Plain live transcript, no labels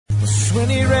When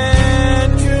he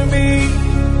ran to me,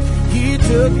 he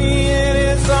took me in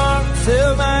his arms,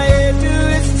 held my head to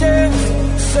his chest,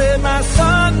 said, my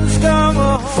son's come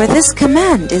home. For this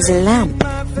command is a lamp,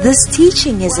 this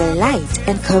teaching is a light,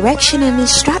 and correction and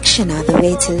instruction are the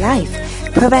way to life.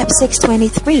 Proverbs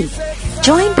 6:23.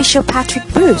 Join Bishop Patrick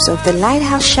Bruce of the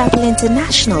Lighthouse Chapel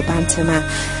International, Bantama,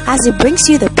 as he brings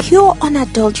you the pure,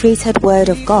 unadulterated Word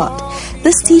of God.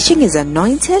 This teaching is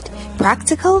anointed,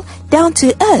 practical, down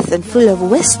to earth, and full of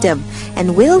wisdom,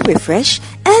 and will refresh,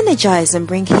 energize, and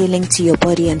bring healing to your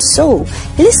body and soul.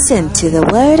 Listen to the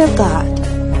Word of God.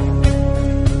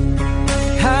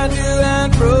 I knew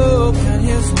I'd broken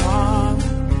his heart.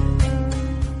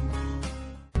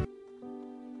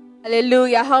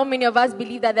 Hallelujah. How many of us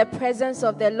believe that the presence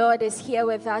of the Lord is here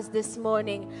with us this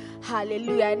morning?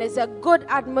 Hallelujah. And it's a good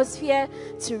atmosphere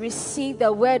to receive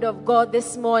the word of God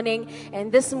this morning.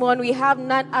 And this morning we have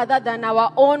none other than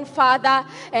our own Father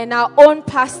and our own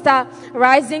pastor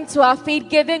rising to our feet,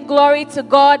 giving glory to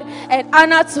God and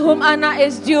honor to whom honor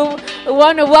is due. We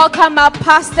want to welcome our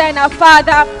pastor and our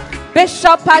father,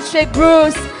 Bishop Patrick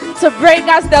Bruce, to bring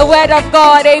us the word of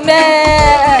God.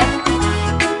 Amen.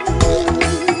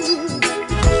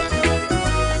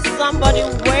 Somebody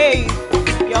wave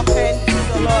your hands to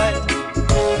the Lord.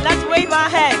 Let's wave our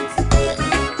hands.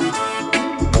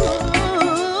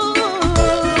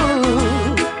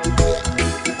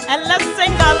 And let's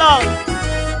sing along.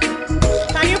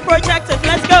 Can you project it?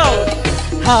 Let's go.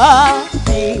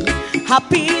 Happy,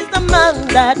 happy is the man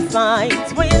that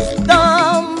finds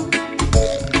wisdom,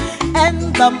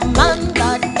 and the man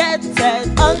that gets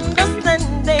an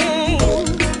understanding.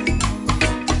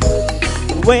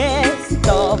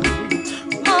 Wisdom,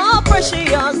 more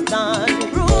precious than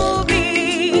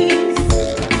rubies,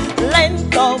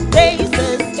 length of days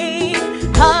is in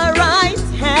her right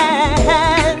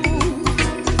hand,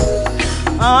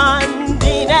 and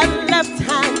in her left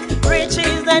hand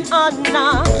riches and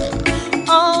honor.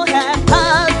 All her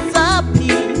paths are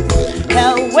peace,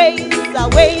 her ways are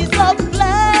ways of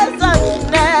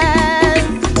pleasantness.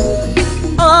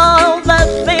 All the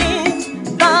things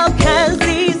thou canst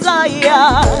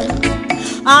desire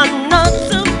are not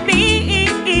to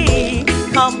be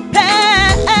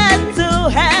compared to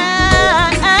her.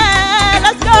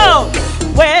 Let's go.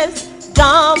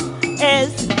 Wisdom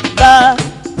is the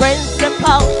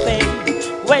principal thing.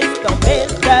 Wisdom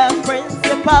is the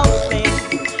principal thing.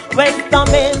 Wisdom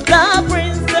is the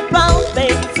principal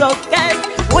thing. So get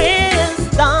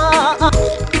wisdom.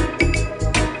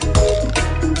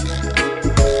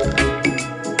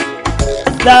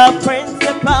 The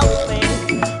principal thing.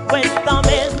 Wisdom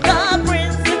is the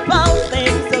principal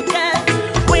thing. So get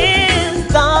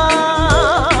wisdom.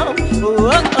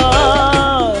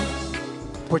 Oh.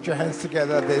 Put your hands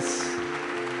together this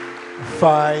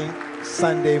fine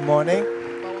Sunday morning.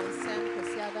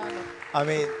 I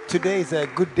mean, today is a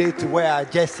good day to wear our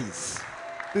jerseys.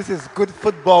 This is good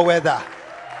football weather.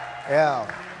 Yeah.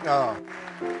 Oh.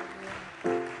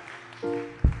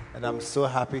 And I'm so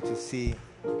happy to see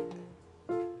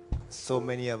so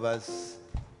many of us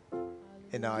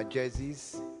in our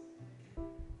jerseys.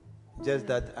 Just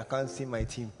that I can't see my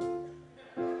team.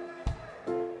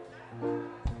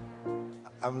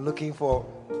 I'm looking for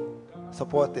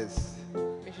supporters.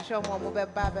 I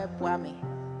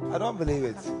don't believe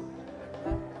it.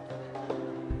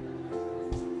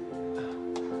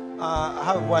 I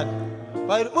have one.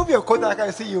 But move your coat, I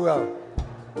can see you well.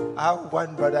 I have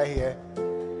one brother here.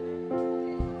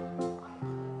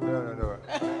 No.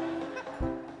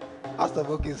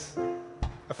 Astabok is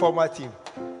a former team.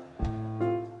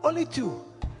 Only two.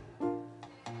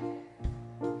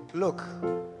 Look.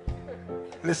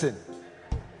 Listen.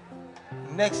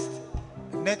 Next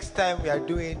time we are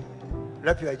doing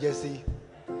Rep Your Jersey,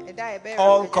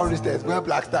 all choristers wear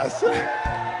Black Stars.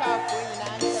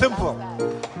 Simple.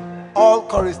 All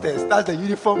choristers. That's the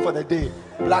uniform for the day.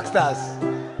 Black Stars.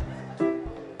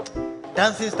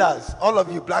 Dancing Stars. All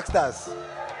of you, Black Stars.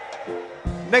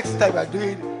 Next time we are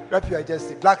doing Rep Your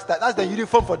Jersey, Black Stars. That's the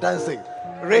uniform for dancing.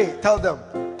 Ray, tell them.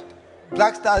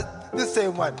 Black Stars, this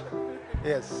same one.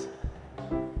 Yes.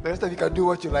 The rest of you can do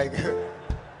what you like.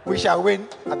 We shall win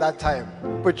at that time.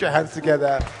 Put your hands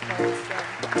together.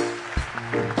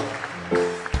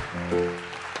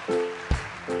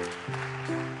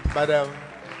 But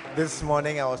this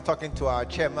morning I was talking to our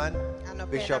chairman,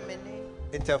 Bishop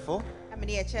Interfo,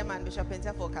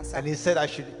 and he said I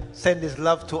should send his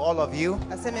love to all of you.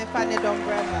 He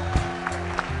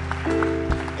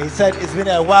said it's been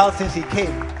a while since he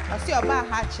came,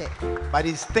 but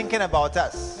he's thinking about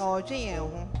us.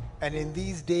 And in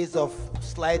these days of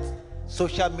slight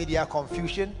social media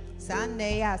confusion,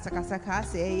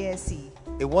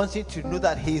 It wants you to know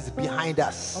that He is behind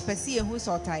us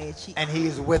and He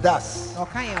is with us.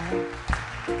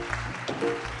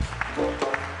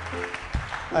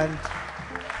 And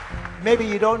maybe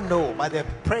you don't know, but the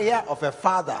prayer of a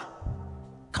father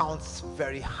counts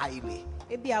very highly.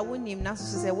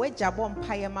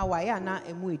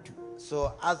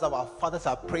 So as our fathers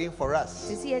are praying for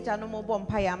us, we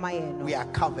are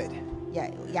covered. I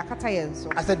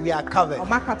said we are covered.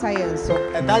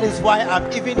 And that is why I'm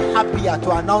even happier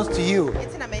to announce to you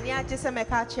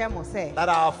that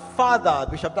our father,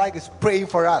 Bishop Dag, is praying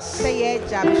for us.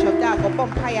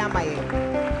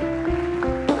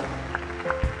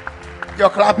 Your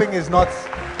clapping is not,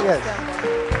 yes.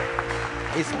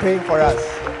 He's praying for us.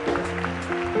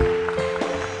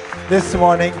 This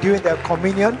morning during the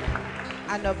communion,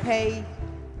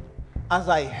 as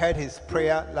I heard his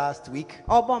prayer last week,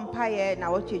 I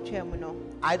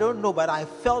don't know, but I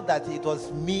felt that it was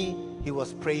me he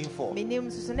was praying for. Me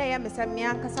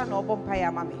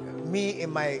in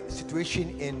my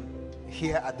situation in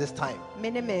here at this time.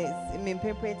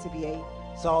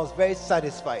 So I was very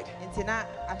satisfied.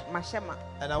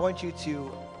 And I want you to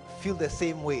feel the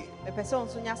same way.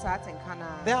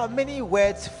 There are many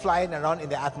words flying around in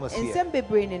the atmosphere.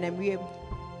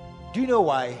 Do you know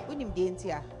why?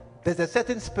 There's a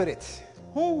certain spirit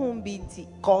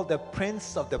called the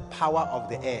prince of the power of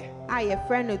the air. The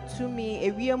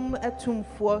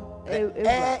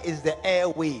air is the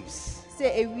airwaves.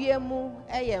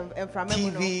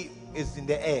 TV is in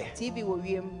the air.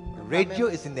 Radio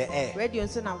is in the air.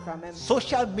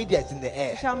 Social media is in the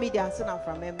air.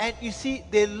 And you see,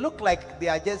 they look like they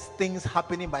are just things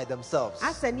happening by themselves.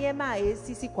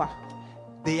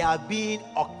 They are being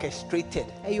orchestrated.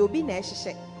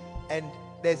 And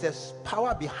there's a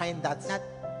power behind that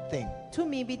thing.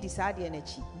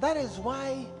 That is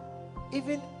why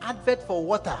even advert for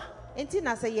water, a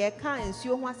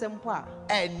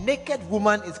naked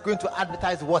woman is going to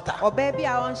advertise water.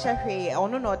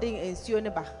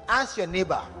 Ask your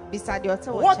neighbor,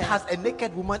 what has a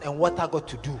naked woman and water got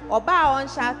to do?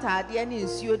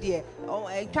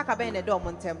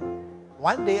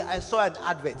 One day I saw an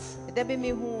advert.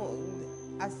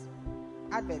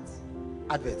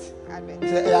 Advert.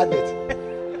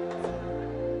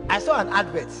 I saw an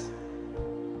advert.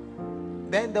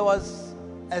 Then there was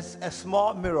a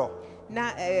small mirror. And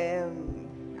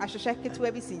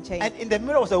in the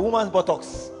mirror was a woman's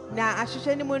buttocks. So I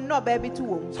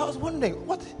was wondering,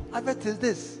 what advert is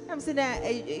this? Do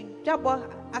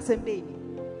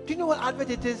you know what advert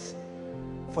it is?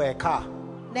 For a car.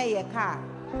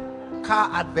 Car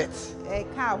advert. A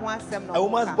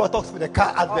woman's buttocks with a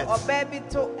car advert.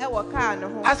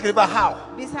 Ask me about how.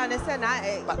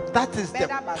 But that is the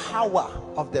power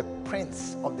of the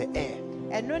prince of the air.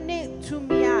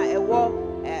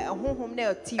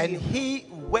 And he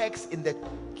works in the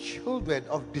children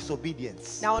of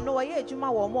disobedience. So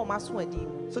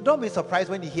don't be surprised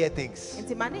when you hear things.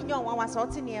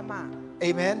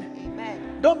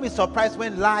 Amen. Don't be surprised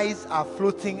when lies are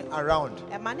floating around.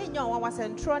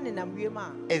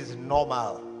 It's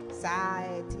normal.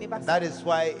 That is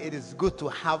why it is good to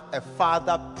have a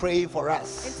father pray for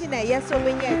us.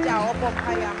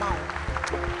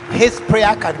 His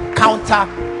prayer can counter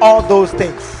all those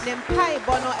things.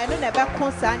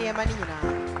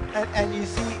 And you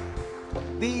see,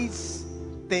 these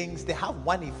things, they have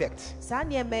one effect.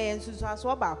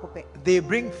 They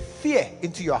bring fear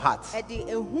into your heart.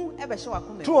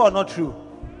 True or not true?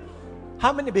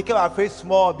 How many became afraid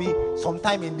small be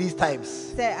sometime in these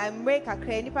times? Can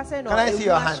I see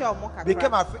your hand?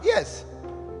 Became afraid. Yes.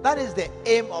 That is the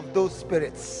aim of those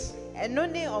spirits.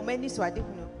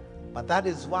 But that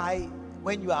is why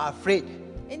when you are afraid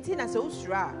and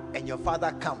your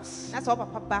father comes,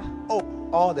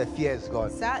 all the fear is gone.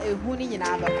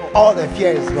 All the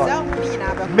fear is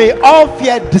gone. May all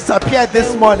fear disappear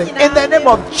this morning in the name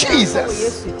of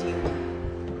Jesus.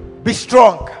 Be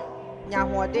strong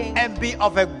and be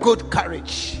of a good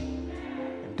courage.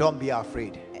 And don't be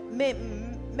afraid.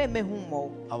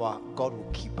 Our God will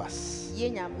keep us.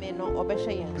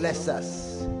 Bless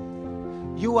us.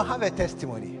 You will have a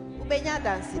testimony.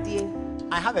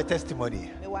 I have a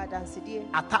testimony.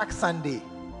 Attack Sunday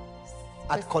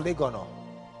at Kolegono.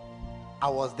 I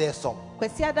was there some. When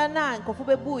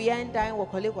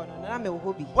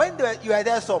you were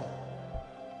there some.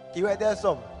 You were there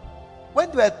some. When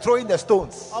they were throwing the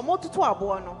stones, I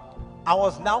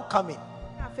was now coming.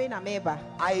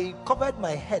 I covered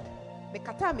my head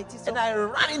and I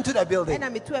ran into the building.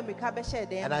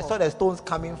 And I saw the stones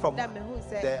coming from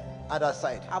the other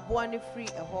side.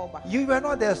 You were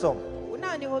not there some.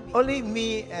 Only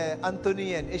me,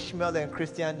 Anthony, and Ishmael and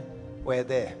Christian were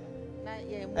there.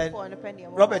 And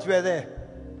Robert, you were there.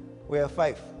 We are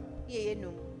 5.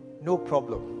 No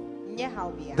problem.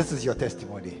 This is your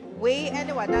testimony.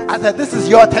 I said, this is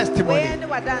your testimony.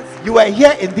 You were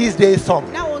here in these days some.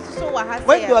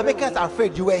 When you were making us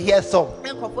afraid, you were here some.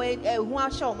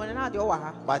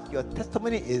 But your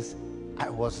testimony is, I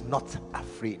was not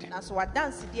afraid. That's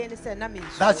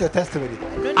your testimony.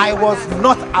 I was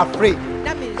not afraid.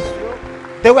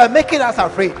 They were making us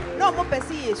afraid.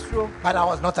 But I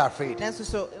was not afraid.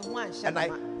 And I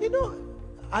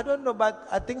don't know, but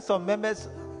I think some members,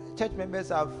 church members,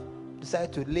 have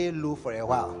decided to lay low for a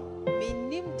while.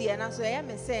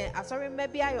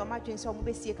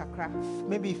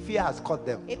 Maybe fear has caught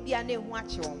them.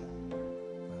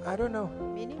 I don't know.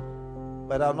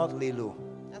 But I'll not lay low.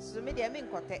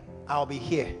 I'll be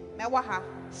here.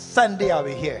 Sunday I'll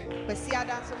be here.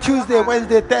 Tuesday,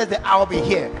 Wednesday, Thursday I'll be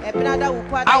here. I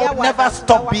will never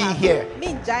stop being here.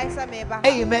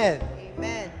 Amen.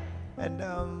 And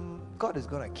God is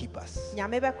going to keep us.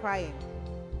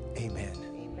 Amen.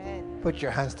 Put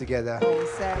your hands together.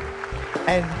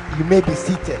 And you may be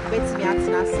seated.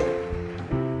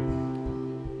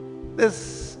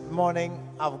 This morning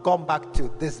I've gone back to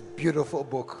this beautiful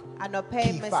book. Key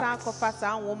Facts.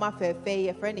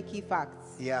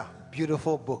 Yeah,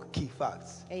 beautiful book, Key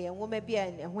Facts.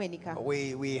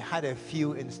 We had a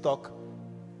few in stock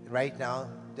right now,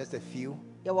 just a few.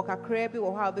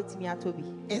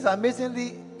 It's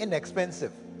amazingly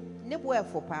inexpensive.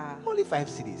 Only 5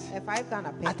 cedis.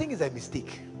 I think it's a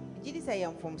mistake. I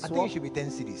think it should be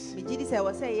 10 cedis.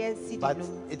 But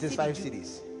it is 5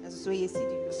 cedis.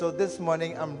 So this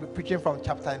morning I'm preaching from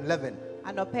chapter 11.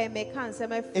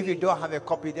 If you don't have a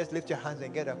copy, just lift your hands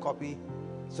and get a copy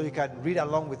so you can read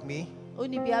along with me.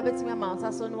 It's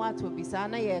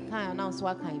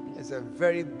a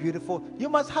very beautiful. You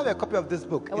must have a copy of this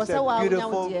book. It's a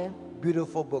beautiful,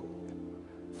 beautiful book.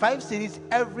 5 cedis,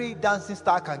 every dancing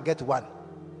star can get one.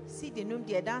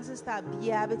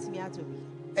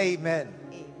 Amen.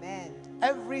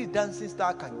 Every dancing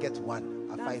star can get one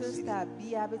at 5 cedis.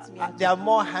 There are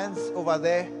more hands over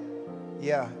there.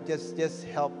 Yeah, just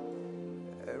help.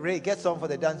 Ray, get some for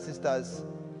the dancing stars.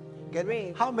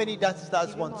 Ray. How many dancing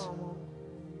stars want?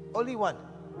 Only one.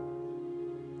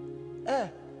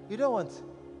 You don't want.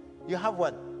 You have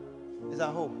one. It's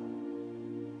at home.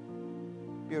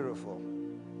 Beautiful.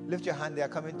 Lift your hand, they are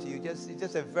coming to you. It's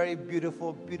just a very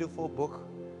beautiful, beautiful book.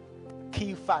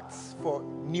 Key Facts for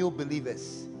New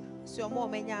Believers. The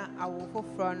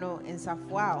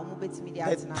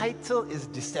title is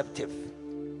deceptive.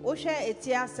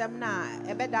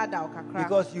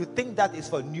 Because you think that is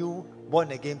for new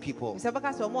born again people. But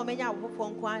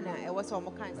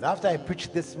after I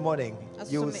preach this morning,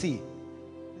 you will see.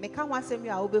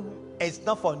 It's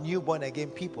not for new born again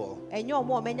people.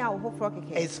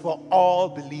 It's for all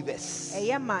believers.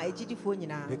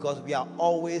 Because we are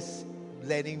always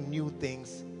learning new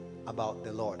things about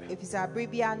the Lord.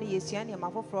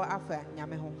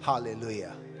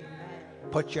 Hallelujah.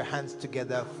 Put your hands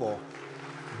together for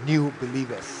new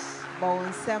believers. Tell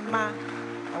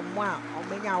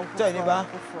anybody,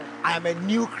 I am a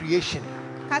new creation.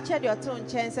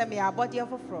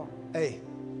 Hey,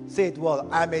 say it well.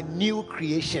 I am a new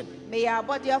creation.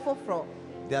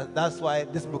 That's why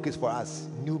this book is for us,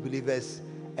 new believers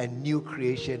and new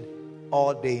creation,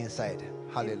 all day inside.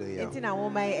 Hallelujah.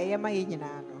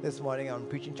 This morning I'm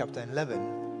preaching chapter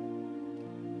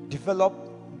 11. Develop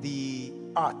the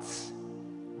arts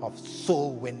of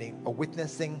soul winning, or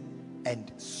witnessing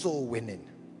and soul winning.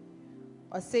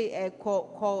 You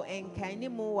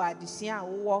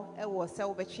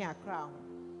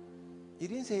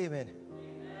didn't say amen.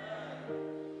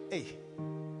 Hey,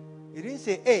 you didn't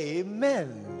say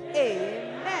amen.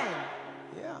 Amen.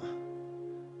 Yeah.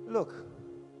 Look,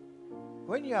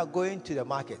 when you are going to the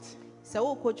market,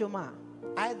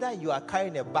 either you are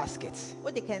carrying a basket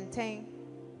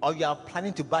or you are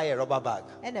planning to buy a rubber bag.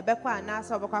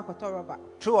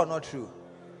 True or not true?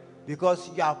 Because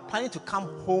you are planning to come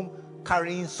home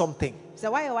carrying something.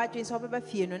 That's why you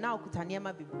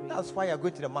are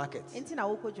going to the market,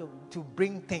 to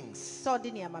bring things.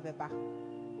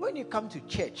 When you come to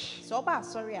church,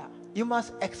 you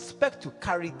must expect to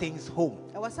carry things home.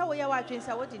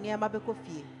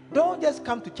 Don't just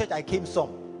come to church, I came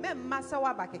some.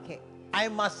 I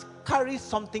must carry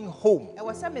something home.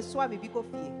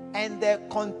 And the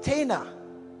container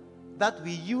that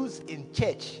we use in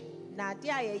church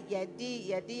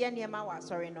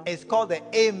is called the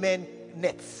Amen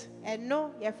Nets.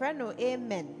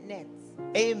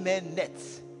 Amen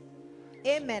Nets.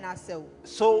 Amen. I say.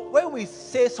 So when we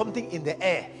say something in the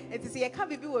air, It is a can't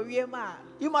be with real man.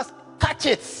 you must catch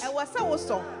it. And what's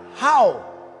also? How?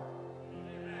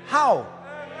 How?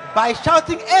 By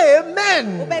shouting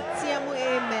amen.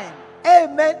 Amen.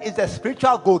 Amen is a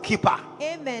spiritual goalkeeper.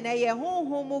 Amen. I am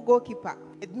home goalkeeper.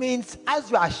 It means as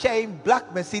you are sharing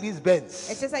black Mercedes It Benz.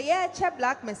 says a check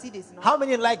black Mercedes. No? How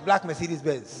many like black Mercedes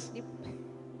Benz?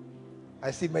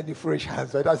 I see many foolish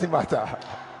hands, so it doesn't matter.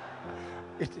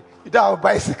 You don't have a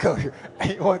bicycle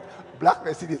and you want black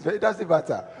Mercedes Benz, it doesn't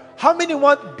matter. How many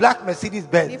want black Mercedes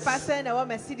Benz? If I send a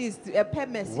Mercedes, a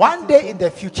pen Mercedes. One day in the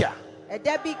future, a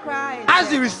Debbie crying.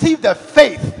 as you receive the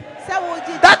faith,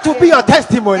 that will be your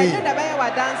testimony.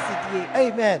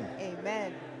 Amen.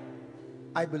 Amen.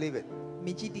 I believe it.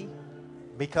 Mijidi.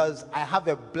 Because I have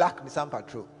a black Nissan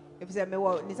Patrol. If it's a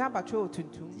Nissan Patrol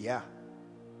tuntum. Yeah.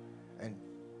 And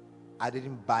I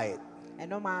didn't buy it.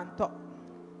 And no man talk.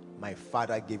 My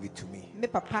father gave it to me. Me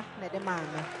papa na de man.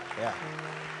 Yeah.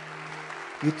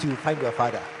 You too, find your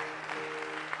father.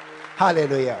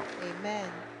 Hallelujah. Amen.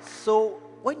 So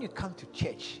when you come to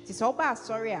church, It's all bad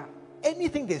sorry.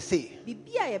 anything they say.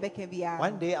 Bibia yebeke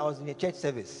One day I was in a church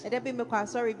service, and be me kwa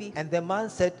sorry be. and the man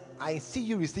said, I see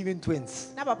you receiving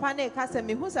twins. Na papa na ka se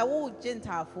me hu se wo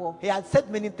gentle for. He had said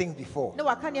many things before. Na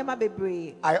waka ne ma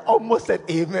bebre. I almost said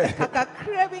amen. Kaka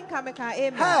craving ka me ka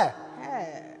amen. Hey.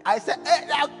 Hey. I said,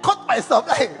 I caught myself.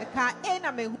 Hey, Ka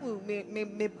na me hu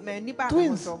me ni ba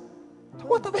twins. so.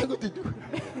 What am I going to do?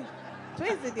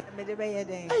 Twins me de be ye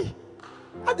den. Hey,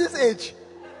 at this age.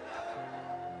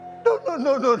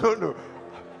 No.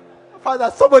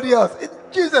 Father, somebody else. In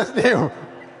Jesus' name.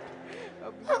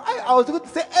 I was going to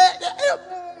say,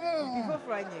 Before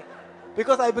Friday.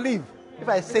 because I believe if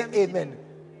I say amen,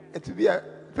 it will be a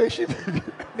patient baby.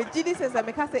 Me Jesus says I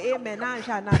me ka say amen na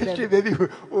ansha na Patient dem. baby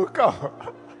will come.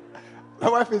 My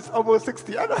wife is almost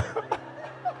 60.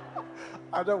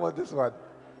 I don't want this one.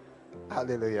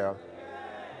 Hallelujah.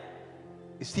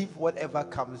 Receive whatever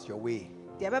comes your way.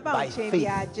 By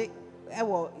faith.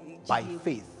 By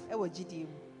faith.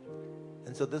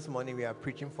 And so this morning we are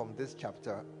preaching from this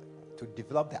chapter to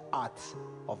develop the art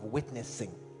of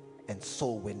witnessing and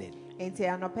soul winning. Enti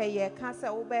anope ye ka se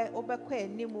obekọ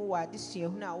animu wa disue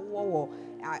hu na wo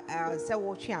se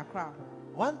wo twe akra.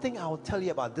 One thing I will tell you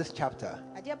about this chapter,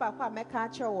 Ade ba kwa meka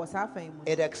kire wo sa afan mu.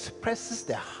 it expresses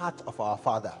the heart of our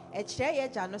Father. E kire ye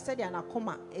ja no se de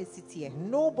anakoma esitie.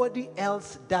 Nobody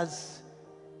else does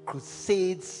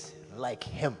crusades like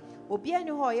him. Obi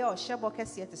ani ho ye o shebo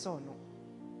kese te so no.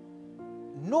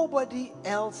 Nobody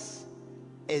else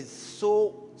is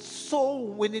so soul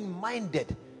winning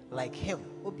minded like him.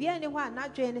 Obi ani ho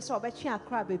anadwe ni se obetwe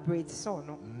akra bebre te so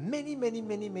no.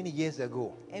 Many years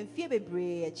ago, Enfie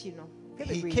bebre achi no.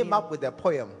 he came up with a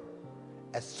poem.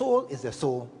 A soul is a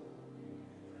soul.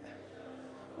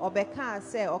 Obeka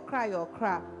se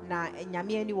okra na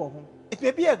nyame ani wo ho. It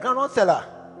may be a groundnut seller.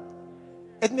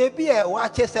 It may be a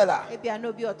wache seller. It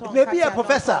may be a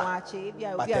professor.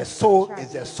 But a soul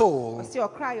is a soul.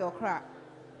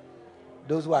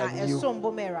 Those who are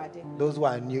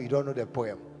new, you don't know the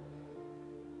poem.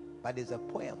 But it's a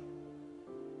poem.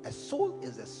 A soul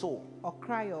is a soul.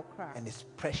 And it's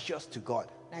precious to God.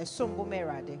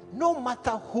 No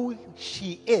matter who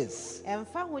she is,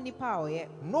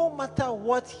 no matter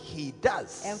what he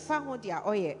does,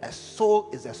 a soul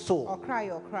is a soul.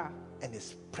 And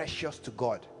it's precious to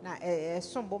God.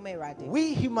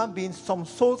 We human beings, some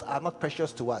souls are not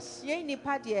precious to us.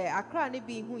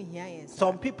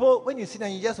 Some people, when you see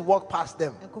them, you just walk past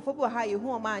them.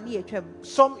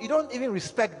 Some, you don't even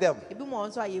respect them.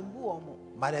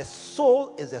 But a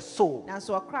soul is a soul.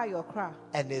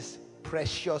 And it's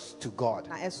precious to God.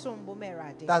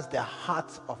 That's the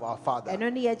heart of our Father. And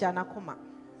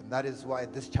that is why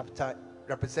this chapter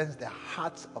represents the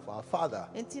heart of our Father.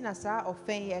 And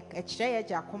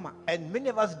many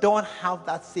of us don't have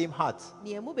that same heart.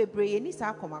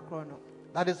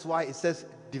 That is why it says,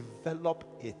 develop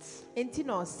it.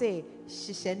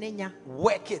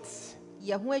 Work it.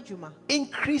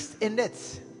 Increase in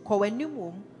it.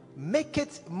 Make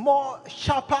it more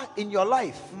sharper in your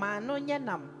life.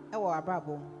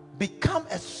 Become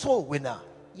a soul winner.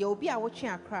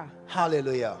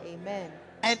 Hallelujah. Amen.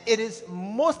 And it is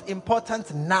most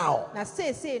important now. Do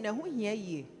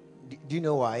you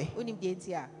know why?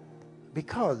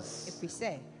 Because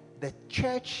the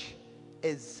church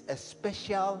is a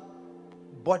special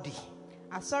body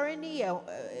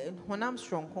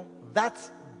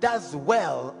that does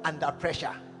well under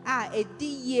pressure.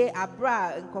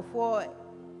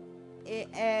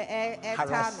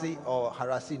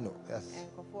 Harassino. Yes.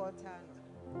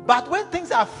 But when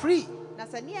things are free,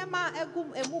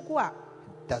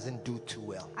 doesn't do too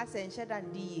well. asɛ nhyɛ da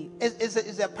ndi yie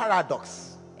It's a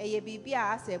paradox. ɛyɛ biribi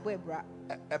a asɛ ɛbɔ ebra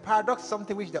A paradox is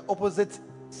something which the opposite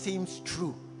seems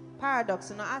true.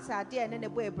 paradox no asɛ adeɛ ɛne ne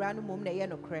bɔ ebra no mom na ɛyɛ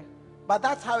nokorɛ But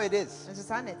that's how it is. nso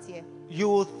saa na ɛteɛ You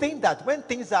will think that when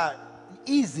things are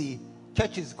easy,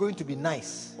 church is going to be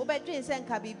nice. wobɛdwen sɛ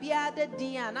nka biribiara da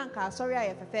din a na nka asɔre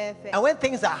ayɛ fɛfɛɛfɛ And when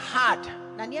things are hard,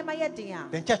 na nneɛma yɛ den a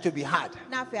then church will be hard.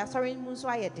 na afei asɔre mu nso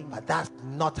ayɛ den But that's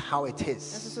not how it nso is.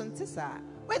 so nte saa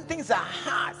When things are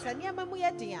hard, sɛ nneɛma mu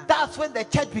yɛ den a that's when the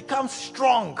church becomes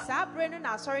strong. saa bere no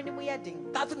na asɔre no mu yɛ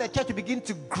den That's when the church will begin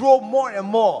to grow more and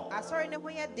more. asɔre no ho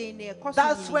yɛ den na ɛkɔ so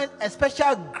That's yie. when a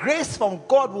special grace from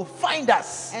God will find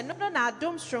us. ɛno no na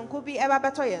adom soronko bi ɛba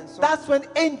bɛtɔ yɛn so That's when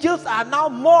angels are now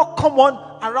more common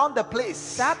around the place.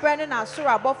 saa bere no na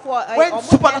asoro abɔfoɔ When ɔmo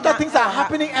supernatural nyɛ things na are ɛwɔ ha.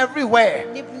 happening everywhere.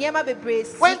 Nneɛma bebree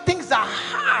si When things are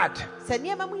hard, sɛ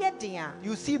nneɛma mu yɛ den a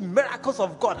you see miracles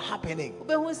of God happening.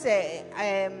 wobɛhu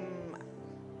sɛ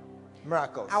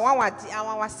Miracles.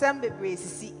 awawasɛm bebree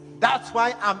sisi That's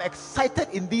why I'm excited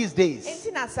in these days.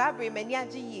 enti na saa bere m'ani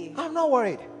agye yie I'm not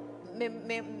worried. Me-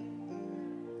 me-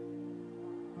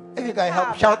 If you can help,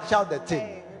 Mpaaba. shout the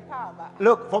thing. Mpaaba.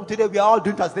 Look, from today we are all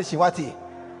doing translation. Wati.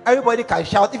 Everybody can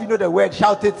shout. If you know the word,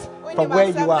 shout it from Wonim where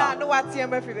asɛm you no a are. na woateɛ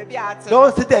mu afiri baabi a ate no.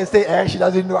 Don't sit there and say, she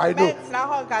doesn't know. I know. Mɛntena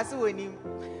hɔ nka sɛ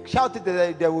wɔnim. Shout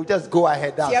it, they will just go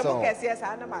ahead. That's Teɛ mu all. kɛseɛ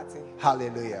saa na mate.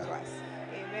 Hallelujah.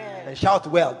 Amen. And shout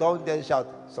well. Don't then shout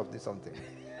something.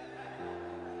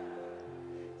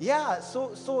 Yeah,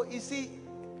 so you see,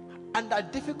 under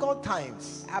difficult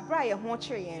times, Abra yɛ ho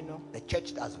kyerɛ yɛn no, the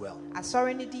church does well.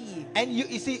 asɔre no di yie. And you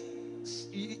see,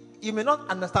 you may not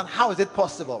understand how is it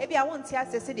possible. Ebi a wonte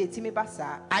ase sɛdeɛ ɛtumi ba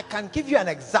saa. I can give you an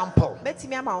example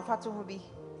Mɛtumi ama wo mfa to ho bi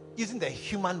using the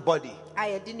human body. a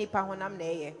yɛde nipa honam na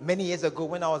ɛyɛ. Many years ago,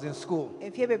 when I was in school,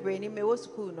 Mfeɛ bebree ni mewɔ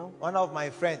sukuu no, one of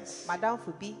my friends,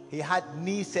 madamfo bi he had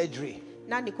knee surgery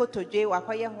na ne kotodwe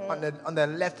wakɔyɛ on ho the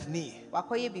left knee.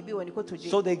 wakɔyɛ biribi wɔ ne kotodwe.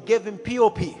 So they gave him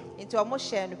POP Nti ɔmo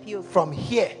hyɛɛ no pio from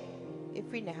here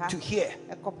efiri ne ha to here.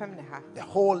 ɛkɔpem ne ha. The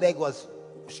whole leg was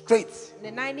straight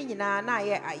Ne nan ne nyinaa na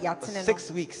ayɛ for yatene no.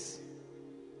 6 weeks.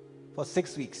 For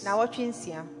 6 weeks. Na wɔtwe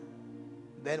nsia.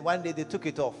 Then one day they took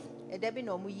it off. Ɛda bi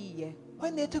na ɔmo yiiɛ.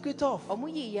 When they took it off,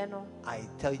 Ɔmo yiiɛ no, I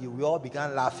tell you, we all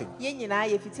began laughing. yɛn nyinaa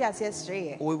yɛfiti aseɛ sere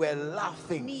yɛ. We were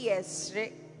laughing. Ne yɛ sere.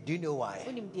 Do you know why?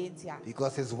 Wonim deɛ nti a.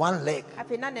 Because his one leg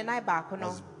Afei na ne nan baako no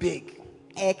was big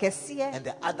ɛyɛ kɛseɛ and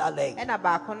the other leg ɛna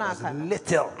baako no was aka no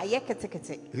little. ayɛ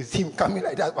ketekete. You see him coming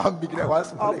like that, one big leg, one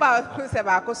small leg. Ɔba sɛ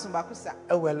baako so baako sa.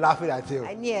 And we're laughing at him.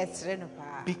 Ani yɛ sere no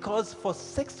paa. Because for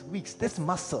 6 weeks, this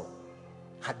muscle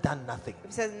had done nothing.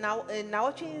 Sɛ na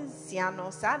wɔtwe nsia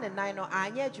no saa ne nan no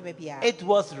anyɛ adwuma biara. It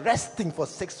was resting for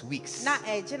 6 weeks. Na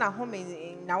ɛgye na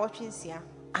home na wɔtwe nsia.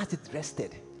 As it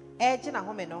rested, Ɛgye na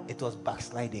home no it was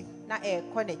backsliding. na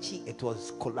ɛkɔ n'akyi It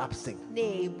was collapsing. na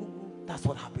ɛbubu. That's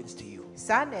what happens to you.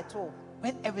 Saa na ɛto.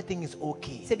 When everything is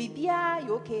okay, Sɛ biribiara yɛ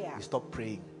okay a you stop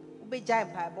praying.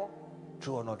 wobɛgyae mpaebɔ.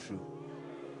 True or not true?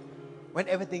 When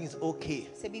everything is okay,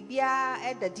 Sɛ biribiara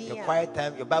ɛda din your a quiet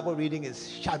time, your Bible reading is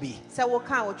shabby. sɛ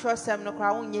woka wo twerɛsɛm no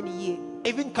koraa wonyɛ ne yie.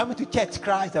 Even coming to church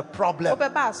cry is a problem.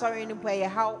 Wobɛba asɔre no mpo ɛyɛ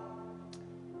haw.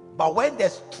 But when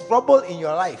there's trouble in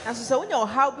your life, Nanso sɛ wonya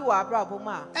ɔhaw bi wɔ abrabɔ mu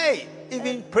a hey,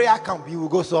 even prayer camp, you will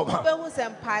go somehow. wobɛhu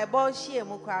sɛ mpaebɔ hyia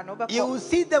mu koraa no You will wobɛkɔ.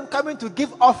 see them coming to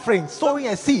give offerings, sowing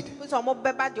a seed, Wohu sɛ ɔmo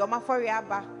bɛba deɛ ɔmo afɔre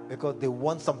aba because they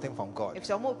want something from God. ɛfiri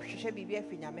sɛ ɔmo hwehwɛ biribi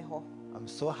afiri Nyame hɔ. I'm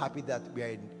so happy that we are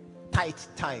in tight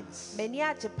times. M'ani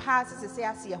agye paa sɛ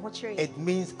sɛsɛ ase yɛn ho kyerɛ yɛn. It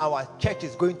means our church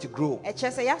is going to grow.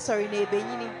 Ɛkyerɛ sɛ yɛasɔre na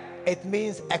ɛbɛnyini. It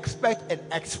means expect an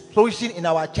explosion in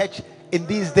our church in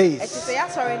these days. Ɛkyerɛ sɛ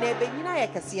yɛasɔre na ɛbɛnyini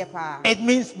ayɛ kɛseɛ paa. It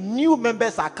means new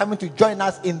members are coming to join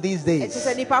us in these Ɛkyerɛ days.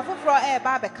 sɛ nipa foforɔ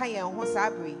ɛɛba abɛka yɛn ho saa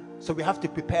bere yi. So we have to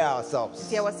prepare ourselves.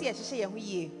 Nti ɛwɔ sɛ yɛhyehyɛ yɛn ho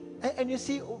yie. And you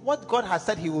see, what God has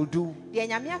said He will do, Deɛ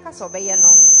Nyame aka sɛ ɔbɛyɛ no,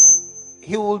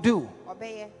 He will do.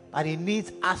 ɔbɛyɛ. But He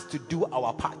needs us to do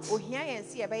our part. Ohia yɛn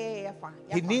sɛ yɛbɛyɛ yɛn fa.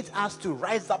 He needs us to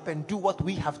rise up and do what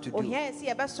we have to do. Ohia yɛn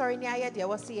sɛ yɛbɛsɔre ne ayɛ deɛ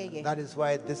ɛwɔ sɛ yɛyɛ. That is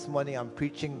why this morning I'm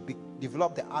preaching,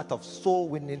 develop the art of soul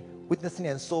winning, witnessing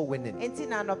and soul winning, Enti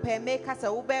na anɔpɛ meka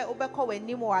sɛ wobɛkɔ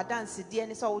w'anim wɔ adansedie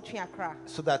ne sɛ wotwe akra.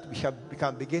 so that we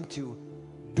can begin to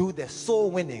do the soul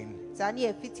winning Saa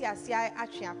ne yɛfiti ase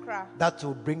atwe akra that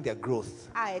will bring the growth.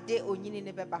 a ɛde onyini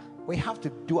ne bɛba. We have to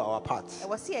do our part. Ɛwɔ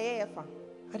sɛ yɛyɛ yɛ fa.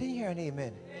 I didn't hear an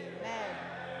amen. Amen.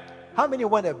 How many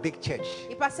want a big church?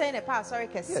 Nipa sɛn na ɛpɛ asɔre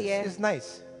Yes, kɛseɛ it's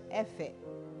nice. ɛfɛ.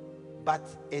 But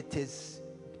it is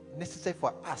necessary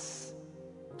for us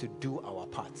to do our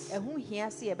parts. Ɛho hia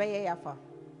sɛ yɛbɛyɛ yɛ afa.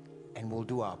 And we'll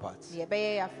do our parts. Na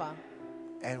yɛbɛyɛ yɛ afa.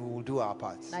 And we will do our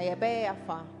parts. Na yɛbɛyɛ yɛ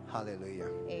afa. Hallelujah.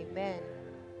 Amen.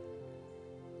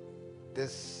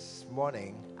 this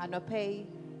morning, Anɔpa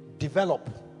develop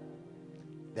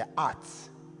the art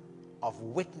of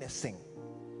witnessing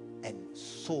and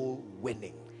soul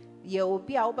winning. yi yɛ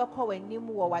obi a wobɛkɔ w'anim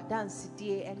wɔ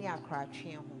w'adansedie ne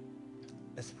akoratwe ho.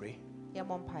 Let's pray.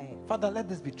 Yɛmmɔ mpaeɛ. Father, let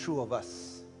this be true of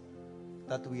us,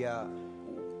 that we are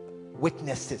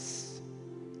witnesses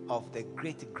of the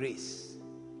great grace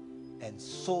and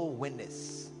soul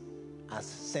winners as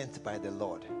sent by the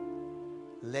Lord.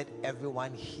 Let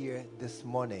everyone here this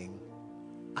morning,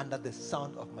 under the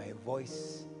sound of my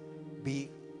voice, be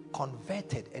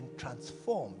converted and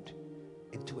transformed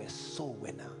into a soul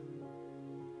winner.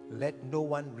 Let no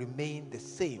one remain the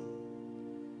same,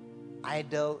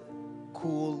 idle,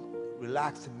 cool,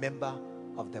 relaxed member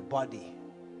of the body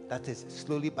that is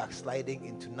slowly backsliding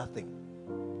into nothing,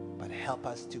 but help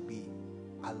us to be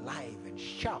alive and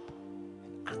sharp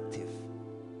and active.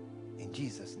 In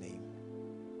Jesus' name,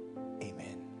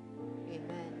 amen.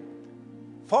 Amen.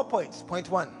 4 points. Point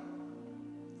 1.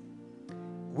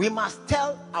 We must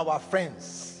tell our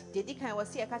friends Deɛ di kan wɔ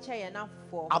sɛ yɛka kyerɛ yɛn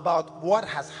namfofoɔ. about what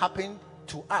has happened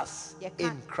to us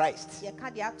in Christ.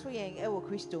 Yɛka deɛ ato yɛn wɔ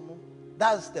Kristo mu.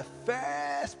 That's the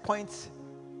first point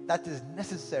that is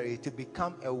necessary to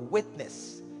become a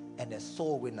witness and a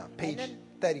soul winner. Page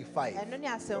 35. Ɛno ne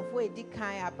asɛmfo a ɛdi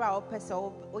kan abere a wɔpɛ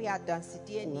sɛ woyɛ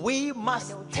adansedie ni. We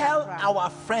must tell our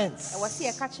friends Ɛwɔ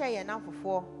sɛ yɛka kyerɛ yɛn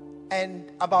namfofoɔ.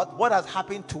 and about what has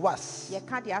happened to us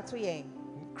Yɛka deɛ ato yɛn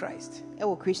in Christ.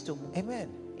 wɔ Kristo mu. Amen.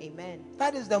 Amen.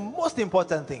 That is the most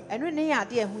important thing. Ɛno ne yɛ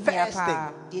adeɛ ɛho hia First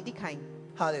paa. Deɛ di kan.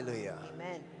 Hallelujah.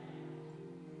 Amen.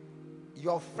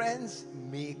 Your friends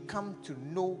may come to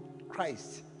know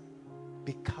Christ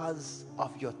because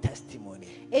of your testimony.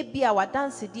 Ebi a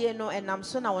wadansedie no ɛnam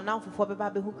so na wɔn namfofoɔ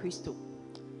bɛba abɛhu Kristo.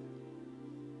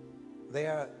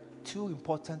 There are two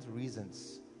important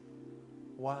reasons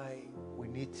why we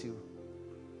need to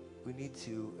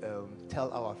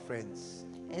tell our friends.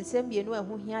 Nsɛm mmienu a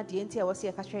ɛho hia deɛ nti a ɛwɔ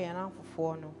sɛ yɛka kyerɛ yɛn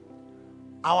namfofoɔ no.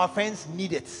 Our friends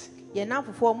need it. Yɛn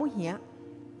namfofoɔ ɔmo hia.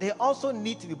 They also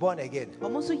need to be born again.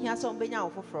 Ɔmo nso hia sɛ ɔmo bɛnya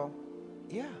wo foforɔ.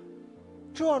 Yeah.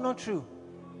 True or not true?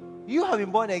 You have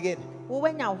been born again. Wo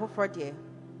bɛnya wo foforɔ deɛ.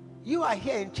 You are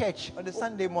here in church on the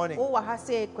Sunday morning. Wo wɔ ha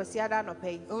sɛ kwasi ada anɔpa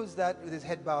yi. Who's that with his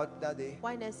head bowed that day?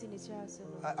 Why na si ne kyerɛ ase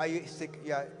no? Are you sick?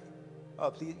 Yeah. Oh,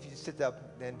 please, if you sit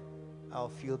up, then I'll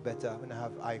feel better when I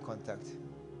have eye contact.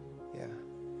 Yeah.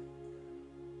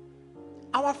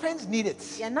 Our friends need it.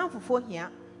 Yɛn namfofoɔ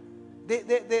hia.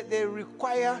 They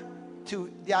require to.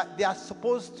 They are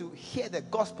supposed to hear the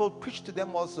gospel preached to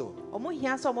them also. Ɔmo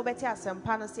hia sɛ ɔmo bɛte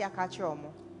asɛmpa no sɛ aka kyerɛ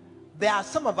ɔmo. There are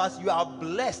some of us. You are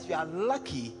blessed. You are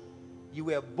lucky. You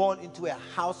were born into a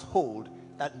household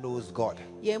that knows God.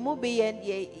 Yɛn mu bi yɛn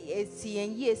esi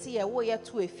yɛn yie si yɛ wo yɛ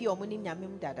to efi ɔmo nim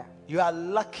nyamem dada. You are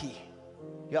lucky.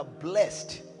 You are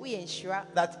blessed Wo yɛ nhyira.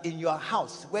 that in your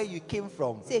house where you came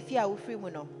from, Sɛ efi a wofiri mu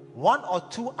no. 1 or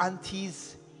 2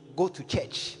 aunties go to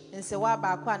church. Nsɛwa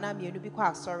baako anaa mmienu bi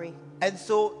kɔ asɔre. And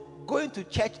so going to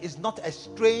church is not a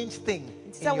strange thing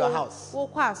in your house. Wo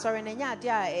kɔ asɔre na nya ade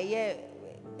a ɛyɛ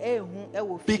ehu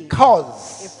ɛwɔ fie.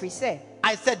 Because Efiri sɛ.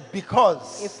 I said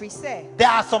because Efiri sɛ. there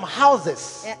are some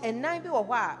houses Ɛnan bi wɔ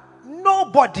hɔ a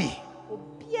nobody,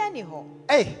 obiara ni hɔ.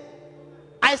 hey,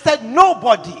 I said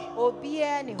nobody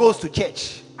Obiara ni hɔ. goes to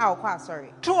church. A wɔkɔ asɔre.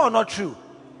 True or not true?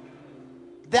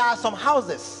 There are some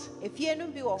houses Efie no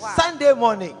bi wɔ hɔ a. Sunday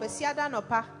morning, Kwasi ada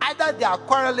anɔpa. either they are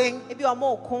quarreling Ebi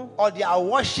ɔmo oko. or they are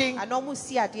washing Ana ɔmo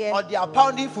si adeɛ. or they are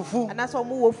pounding fufu, Anaasɛ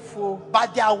ɔmo wɔ fufuo.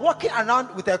 but they are walking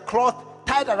around with a cloth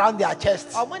tied around their chest.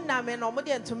 Ɔmo nam no ɔmo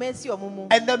de ntoma esi ɔmo mu.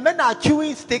 And the men are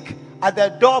chewing stick at the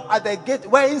door, at the gate,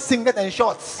 wearing singlet and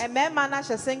shorts. Mmarima no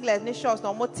ahyɛ singlet ne shorts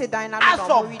na ɔmo te dan na As na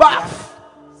for ɔmo bath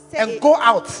and go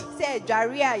out. Sɛ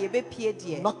adware a yɛbɛpie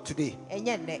deɛ. Not today,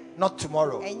 Ɛnyɛ nnɛ. not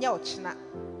tomorrow. Ɛnyɛ ɔkyena.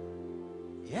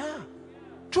 Yeah.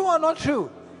 True or not true?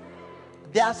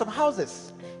 There are some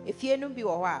houses. Efie no bi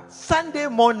wɔ hɔ a. Sunday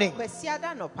morning, Kwasi ada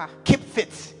anɔpa. keep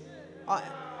fit.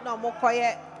 Na ɔmo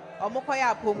kɔyɛ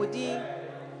apɔmuden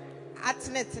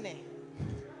atenetene.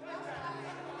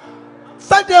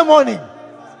 Sunday morning.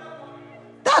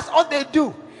 That's all they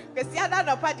do. Kwasi ada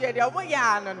anɔpa deɛ ɔmo yɛ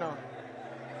ano no.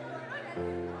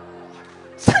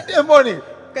 Sunday morning.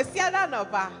 Kwasi ada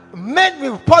anɔpa. Men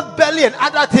with pot belly and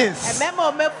other things.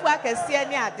 Mmarima ɔmo afu akɛseɛ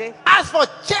ne ade. As for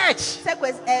church, Sɛ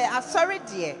kwasi asɔre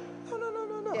deɛ.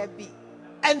 no. Ɛbi.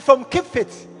 And from keep fit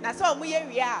Na sɛ ɔmo yɛ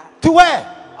wie a. to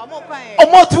where? Ɔmo kɔn.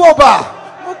 Omotuoba.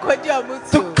 Mo kɔdi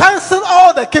ɔmo To tu. cancel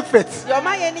all the keep fit. Deɛ ɔmo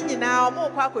ayɛ ne nyinaa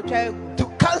ɔmo kɔ akɔtwa egu. To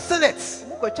cancel it.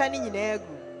 Mo kɔtwa ne nyinaa egu.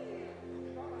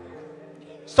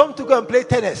 Some to go and play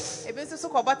tennis. Ebi nso so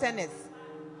kɔbɔ tennis.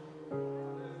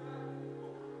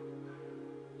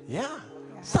 Yeah.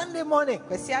 Yeah. Sunday morning.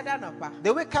 Kwesi ada nopa.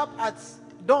 They wake up at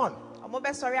dawn. Omo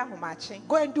be sorry ahomache.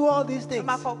 Go and do all these things.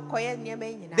 Oma koye niema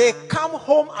nyina. They come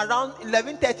home around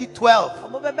 11:30, 12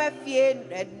 Omo be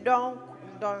fie don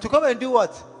to come and do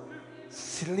what?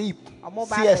 Sleep. Omo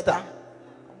ba Siesta.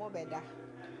 Omo beda.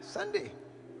 Sunday.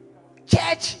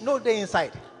 Church, no day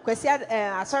inside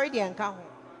Kwesi sorry de nka ho.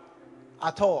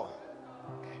 at all.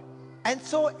 And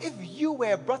so if you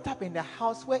were brought up in a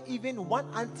house where even one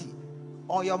auntie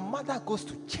or your mother goes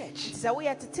to church, So we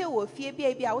tete wo fie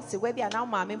bia bia wo se we bia na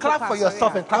ma me clap for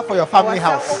yourself and clap for your family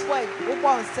house.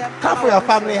 Clap for your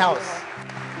family house.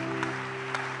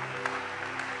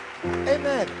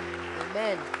 Amen.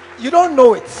 Amen. You don't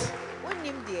know it,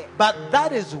 Wonim de. but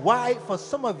that is why for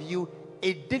some of you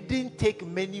it didn't take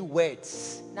many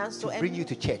words to bring you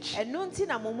to church. Enu nti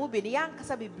na mo mu bi ni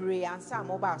yankasa bebre ansa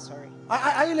mo ba sorry.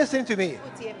 Are you listening to me?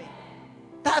 Utie me.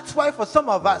 That's why for some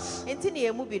of us, Enti na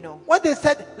emu bi no. when they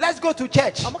said, let's go to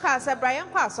church, Omo ka say Brian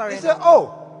kwa sorry. they said,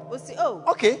 oh, O si oh.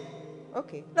 okay,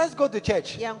 Okay. let's go to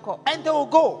church. Yanko. And they will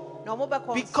go. Na omo be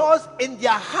come. Because in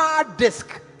their hard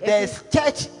disk, there's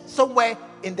church somewhere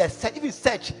in the search. If you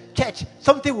search church,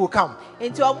 something will come.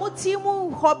 Enti omo ti mu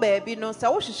ho ba bi no se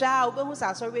wo hwehwe a wo be hu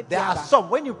sa sorry be There are aba. some,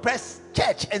 when you press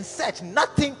church and search,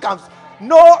 nothing comes.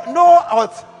 No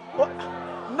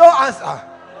answer.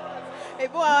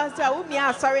 Ebi wa sa wo mi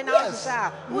a sorry na Yes.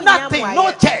 hwehwe a. Nothing,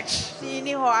 no church. Ti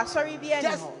ni ho a sorry bi ani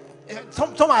Just ho.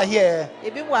 some are here,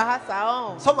 Ebi mu ha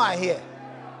sa some are here.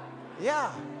 Yeah.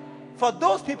 For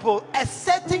those people, a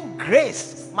certain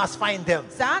grace must find them.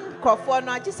 San krofo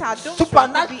no agi sa dom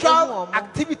Supernatural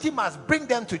activity must bring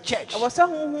them to church. Wo sa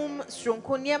honhom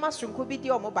sronko niema sronko bi di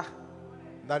omo ba.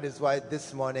 That is why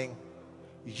this morning,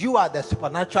 you are the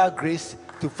supernatural grace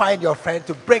to find your friend,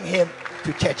 to bring him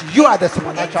to church. You are the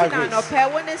supernatural Enti na no grace. pe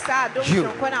wo ne sa dom You.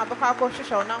 sronko na abakwa ko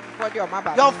hwehwe ona fofo di omo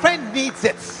ba. Your friend needs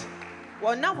it.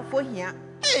 Wo na fofo hia.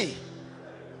 Hey,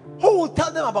 who will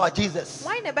tell them about Jesus?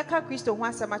 Why na beka Kristo ho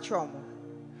asema kire omo?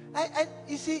 And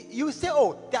you see, you say,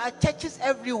 oh, there are churches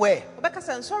everywhere. Obeka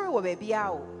san sorry wo ba bia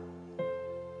o.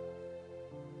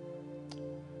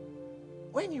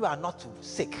 When you are not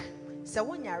sick Se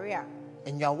wo nyare a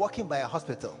and you are walking by a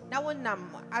hospital, na wo nam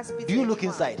hospital. do you look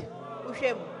inside? Wo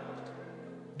hwem.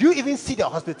 Do you even see the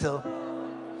hospital?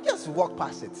 Just walk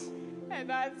past it. And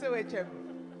that's so wechem.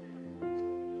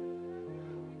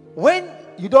 When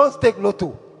you don't take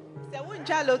lotto Se wo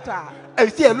ncha loto a. and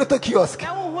you see a lotto kiosk,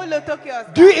 Na wo ho loto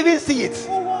kiosk. do you even see it?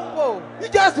 Wo ho You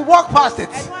just walk past it.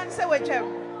 And one se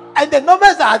wechem. And the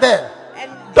numbers are there. And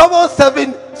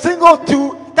 777, single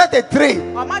 2, 33.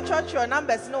 Mama church your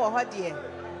numbers no ho de.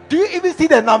 Do you even see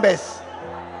the numbers?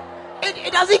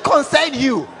 It doesn't concern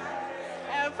you.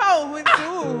 And fa wo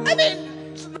nti I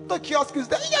mean, the kiosk is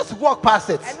there. You just walk past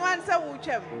it. And one se wo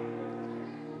chem.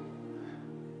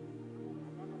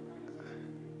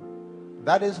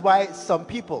 That is why some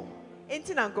people,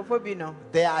 Enti na nkofo bi no.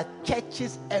 there are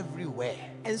churches everywhere.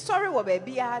 And sorry wo ba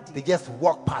bia They de. just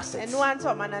walk past And it. one to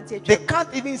manante They chem.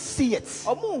 can't even see it.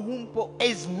 Omo hu mpo.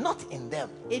 It's not in them.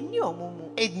 Eni omo mu.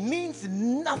 It means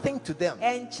nothing to them.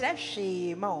 En kire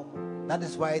hwe ma omo. That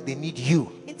is why they need you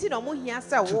Enti na omo hia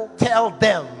se wo to tell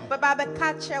them baba be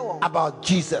ka kire wo. about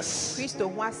Jesus.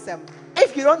 Kristo ho asem.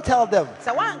 If you don't tell them,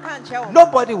 Se wan kan kire wo.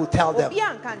 nobody will tell them. Obi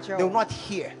an kan kire They will wo. not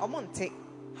hear. Omo nte.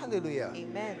 Hallelujah.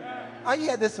 Amen. Are you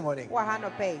here this morning? Wa ha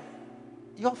no pay.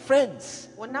 Your friends.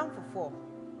 Wo nam fofo.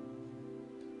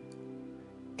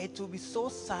 It will be so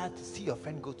sad to see your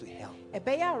friend go to hell.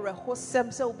 Ebe ya reho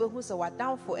sem se wo be hu se wa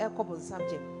down for e ko bonsam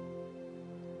gem.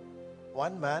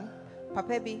 One man,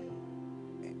 Papa bi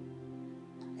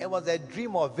it was a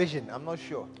dream or vision, I'm not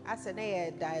sure. ase na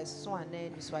ye da so an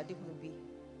ni so ade hu bi.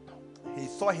 He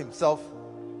saw himself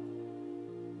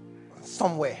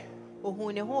somewhere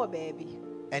Ohun ne ho baby.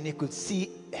 and he could see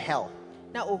hell.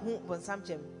 Na ohun bonsam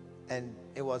gem. And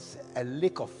it was a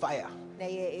lake of fire. Na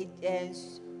ye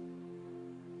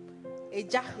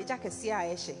eja kese a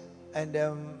ye hye. And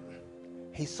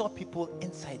he saw people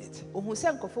inside it. Ohun se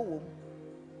nkofo wo mu.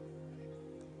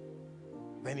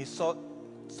 Then he saw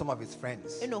some of his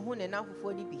friends. E no ohun ne na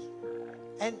fofo ni bi.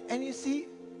 And you see,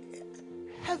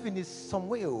 heaven is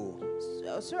somewhere.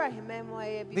 Sura hememo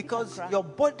ye bi. Because your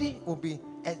body will be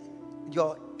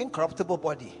your incorruptible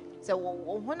body. se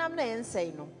ohunam na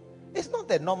ensei no. It's not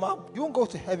the normal. You won't go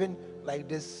to heaven like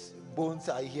this. Bones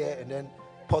are here and then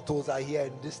portals are here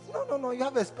and this. No. You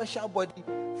have a special body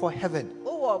for heaven.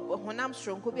 O honam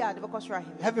stronko bi ade bekọ sura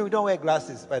hememo. Heaven, we don't wear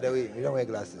glasses, by the way. We don't wear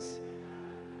glasses.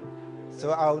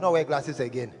 So I will not wear glasses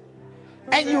again.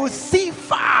 And you will see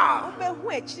far. Obe hu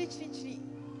chiri.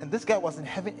 And this guy was in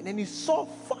heaven and then he saw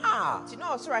far. Ti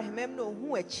no sura hemem no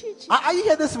hu chiri. Are you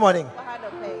here this morning? Wa ha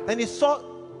do pay. Then he saw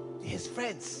his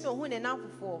friends. No, who ne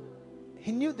namfofoɔ.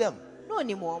 He knew them. No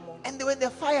ni mo ɔmo. And they were in the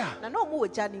fire. Na no ɔmo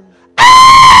wɔ gya ne mu.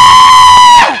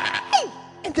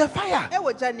 In the fire.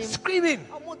 Ɛwɔ gya ne mu. Screaming.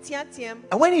 Ɔmo teateam.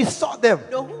 And when he saw them,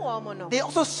 No hu ɔmo no. they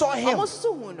also saw him. Ɔmo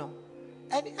so hu no.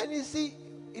 And you see,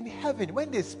 in heaven,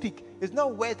 when they speak, it's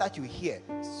not words that you hear.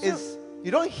 It's,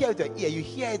 you don't hear it with your ear. You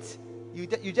hear it.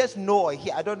 You just know or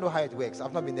hear. I don't know how it works.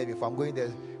 I've not been there before. I'm going there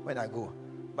when I go.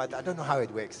 But I don't know how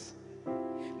it works.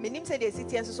 Menim say the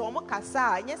city so ɔmo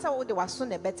kasa. Nyɛ sɛ wo de waso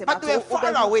na bɛtɛ. But they were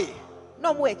far away.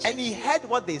 No ɔmo akyi. And he heard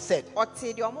what they said.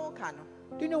 Ɔte de ɔmo ka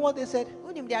no. Do you know what they said?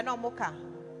 Unim de na ɔmo ka.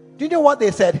 Do you know what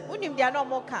they said? Unim de na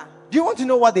ɔmo ka. Do you want to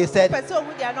know what they said? Pɛ sɛ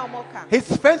ɔmo de na ɔmo ka.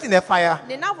 His friends in the fire,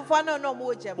 Ne namfofoɔ na ɔmo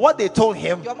wɔ gya mu. what they told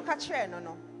him, De ɔmo ka kyerɛ no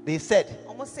no. they said,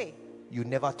 Ɔmo say, you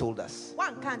never told us.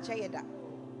 "Wan ka nkyɛ yɛ da."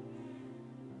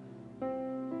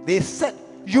 They said,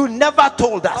 you never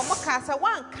told Ɔmo us. ka sɛ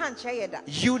wan ka nkyɛ yɛ da.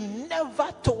 You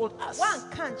never told us. Wan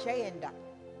ka nkyɛ yɛ da.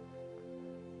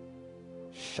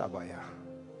 Shabaya.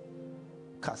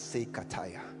 Kase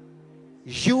Kataya.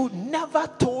 You never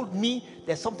told me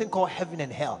there's something called heaven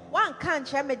and hell. Wan ka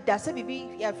nkyɛ me da sɛ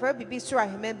bibi yɛfrɛ bibi soro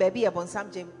ahemɛ baabi yɛ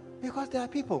bɔnsam gyem. Because there are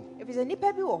people Efisɛ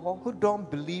nipa bi wɔ hɔ. who don't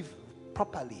believe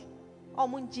properly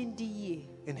Ɔmo ngye ndi yie.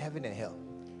 in heaven and hell.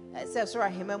 Sɛ soro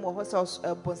ahemɛ mu wɔ hɔ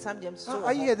sɛ bɔnsam gyem so wɔ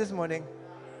Are you hɔ. here this morning?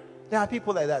 There are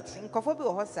people like that. Nkɔfo bi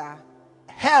wɔ hɔ saa.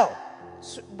 Hell.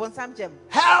 Bɔnsam gyem.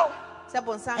 Hell. Sɛ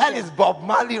bɔnsam Hell gyem. is Bob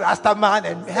Marley, Rastaman,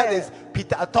 and hell is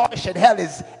Peter Tosh, and hell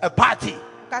is a party.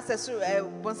 Ka sɛ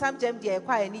soro bɔnsam gyem deɛ ɛkɔ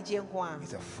a anigye nko a.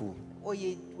 He's a fool.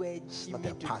 Oyɛ wɔ It's akyi not mi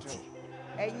a party.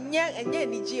 Ɛnyɛ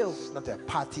anigye o. It's not a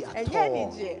party at Ɛnyɛ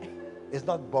all. anigye. It's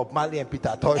not Bob Marley and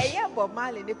Peter Tosh. Ɛyɛ Bob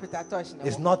Marley ne Peter Tosh na.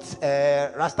 It's not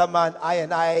Rastaman,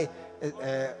 I,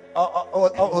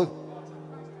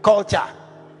 culture.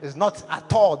 It's not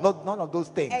at all. None of those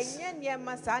things. Ɛnyɛ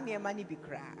nneɛma saa nneɛma ne bi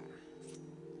koraa.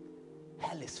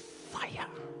 Hell is fire.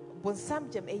 Bɔnsam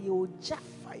gyem ɛyɛ ogya.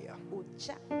 Fire.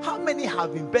 Ogya. How many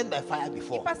have been burned by fire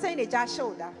before? Nipa sɛn na egya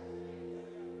ahyew da.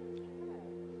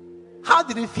 How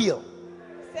did it feel?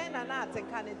 Sɛn na na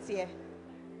atenka ne teɛ.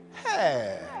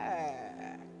 Hey.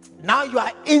 Now you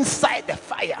are inside the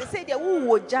fire. They say deɛ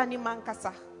wowɔ ogya ne ma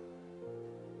nkasa.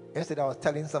 Yesterday I was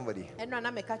telling somebody Ɛno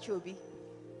na meka kyerɛ obi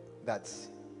that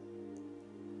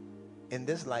in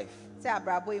this life sɛ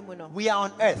abrabɔ yi mu no. we are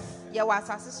on earth Yɛwɔ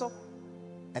asase so.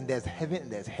 and there's heaven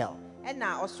and there's hell.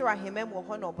 Ɛna ɔsoro ahemma mu wɔ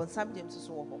hɔ na ɔbɔnsam gyem nso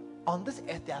so wɔ hɔ. On this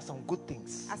earth there are some good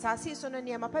things, Asase yi so no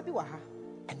nneɛma pa bi wɔ ha.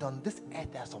 and on this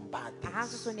earth there are some bad Aha nso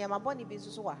things. so nneɛma bɔne bi nso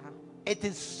so wɔ ha. It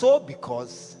is so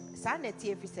because Saa na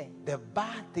ɛteɛ fi sɛ the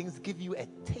bad things give you a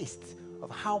taste of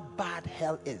how bad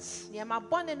hell is, nneɛma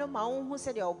bɔne no ma wo hu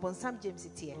sɛdeɛ ɔbɔnsam gyem si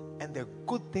teɛ. and the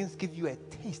good things give you a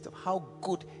taste of how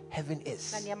good heaven Na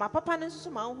is. nneɛma papa no nso so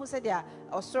ma wo hu sɛdeɛ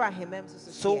ɔsoro ahemma nso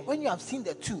so So teɛ. when you have seen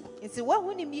the two, Nti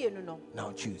woahu ne mmienu no,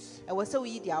 now choose. ɛwɔ sɛ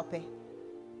woyi deɛ wopɛ.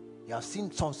 You have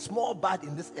seen some small bad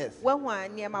in this earth. Woahu a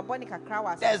nneɛma bɔne kakra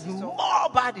wɔ There's asase so. more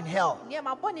bad in hell.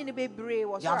 Nneɛma bɔne no bebree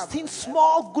wɔ You have soro seen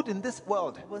small good in this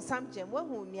world. bɔnsam gyem.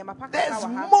 Woahu nneɛma pa kakra There's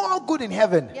wɔ ha. more good in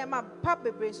heaven. Nneɛma pa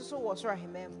bebree nso so wɔ soro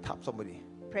ahemma mu. Tap somebody.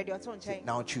 Pɛ deɛ ɔte wo nkyɛn.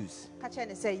 Now choose. Ka kyerɛ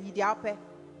ne sɛ yi deɛ wopɛ.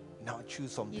 Now choose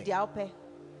Yi something. deɛ wopɛ.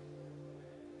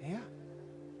 Yeah.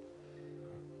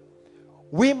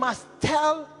 We must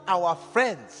tell our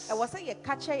friends Ɛwɔ sɛ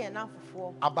yɛka kyerɛ yɛn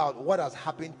namfofoɔ. about what has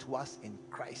happened to us in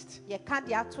Christ, Yɛka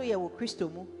deɛ ato yɛ wɔ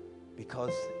Kristo mu.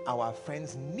 because our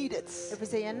friends need it. Ɛfiri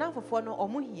sɛ yɛn namfofoɔ no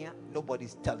ɔmo hia.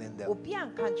 Nobody's telling them. Obi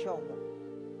anka nkyerɛ ɔmo.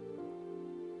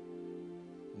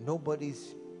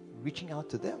 Nobody's reaching out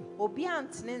to them. Obi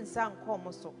antene nsa nkɔ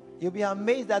ɔmo so. You'll be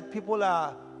amazed that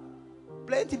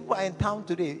plenty people are in town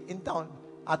today,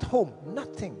 at home,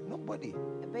 nothing, nobody.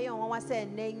 Ɛbɛyɛ nwanwa sɛ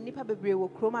ɛnnɛ nnipa bebree wɔ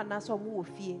kurom anaasɛ ɔmo wɔ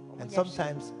fie. Ɔmo And nyɛ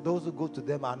sometimes those who go to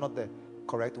them are not the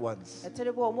correct ones. hwee.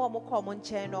 Ɛtɔre bi ɔmo a ɔmo kɔ ɔmo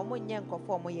nkyɛn no ɔmo nyɛ nkɔfo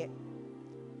a ɔmo yɛ.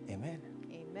 Amen.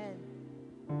 Amen.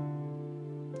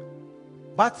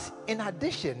 But in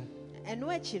addition, Ɛno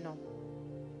akyi no,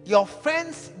 your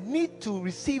friends need to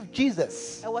receive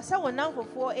Jesus ɛwɔ sɛ wɔn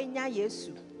namfofoɔ enya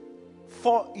Yesu.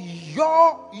 for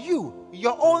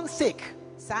your own sake.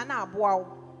 Saa na aboa wo.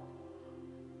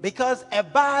 Because a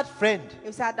bad friend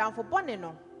Efisɛ adamfo bɔne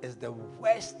no is the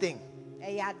worst thing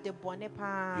ɛyɛ ade bɔne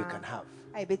paa. you can have.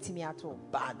 A yɛbɛtumi ato.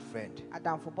 Bad friend.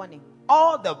 Adamfo bɔne.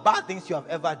 All the bad things you have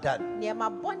ever done,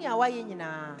 Nneɛma bɔne a wayɛ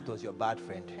nyinaa it was your bad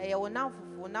friend. ɛyɛ wo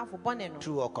namfo bɔne no.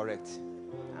 True or correct?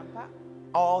 Ampa.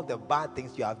 All the bad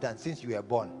things you have done since you were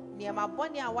born. Nneɛma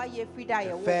bɔne a wayɛ firi da The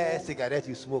yɛwɔ first cigarette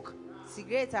you smoke,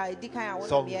 cigarette a ɛdi kan a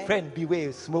some wɔnomyɛ. friend be where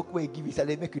you smoke, where you give you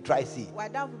salad, make you try see.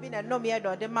 Wadamfo bi na nomyɛ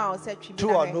dɛ ɔde ma wo sɛ twi mi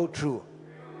True na or hwɛ. no true?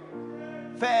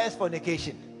 First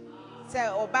fornication. Say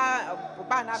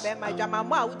oba na be ma dwama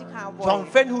mo a wudi kan boy. Some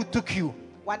friend who took you.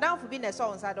 Wadanfo bi na so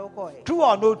onsa do ko. True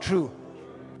or no true?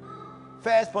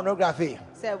 First pornography.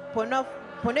 Say pono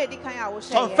edi kan a wo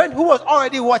share. Some friend who was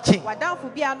already watching.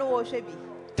 Wadanfo bi ano wo hwe bi.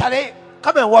 Charlie,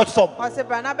 come and watch some. O se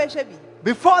bra na be hwe bi.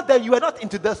 Before then, you were not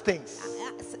into those things.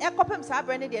 Ekopem sa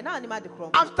bra ne de na anima de krom.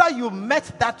 After you met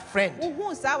that friend,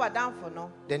 Uhu sa wadanfo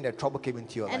no. then the trouble came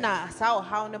into your life. Na sa o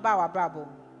haw ne ba wa brabo.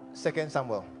 2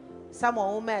 Samuel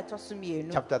Samuel wo ma to so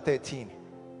mienu. chapter 13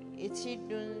 Echi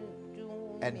dun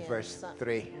and verse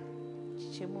 3.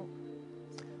 Chemu.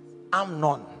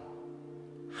 Amnon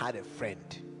had a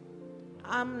friend.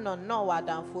 Amnon no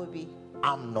wadanfo bi.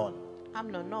 Amnon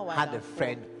Amnon no wadanfo. had a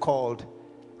friend called,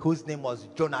 whose name was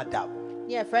Jonadab.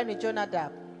 Yeah, friend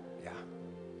Jonadab. Yeah.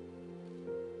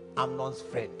 Amnon's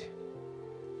friend.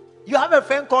 You have a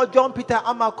friend called John, Peter,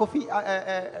 Amma, Kofi,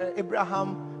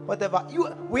 Abraham, whatever.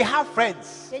 We have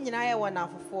friends. Ye nyina ye wona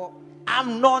fofo.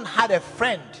 Amnon had a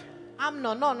friend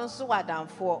Amnon no so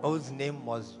wadanfo. whose name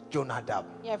was Jonadab.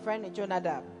 Yeah, friend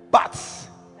Jonadab. But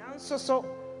Nanso so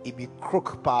he be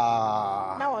crook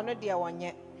pa. na wono de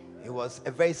wonye. He was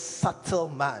a very subtle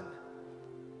man.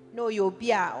 No yo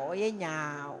bia o ye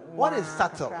nya. What is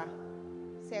subtle?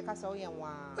 Say ka so ye wa.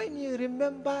 When you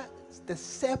remember the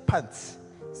serpent,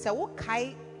 Se wo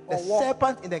kai the owo.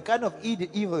 serpent in the Garden of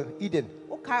Eden,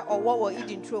 Wo kai owo wo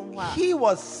Eden trom ho a. he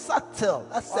was subtle.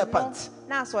 That serpent.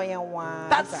 Na so ye wa.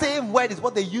 That same word is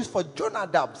what they use for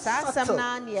Jonadab. Subtle.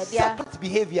 Serpent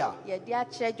behavior. Ye dia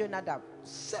che Jonadab.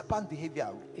 Serpent behavior.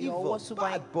 Yo, Evil. what's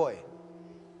Bad boy.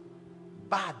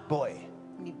 Bad boy.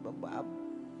 Ni baba.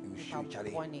 You shoot,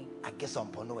 Charlie. Funny. I guess on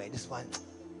Pono. This one.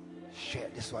 Share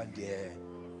this one there.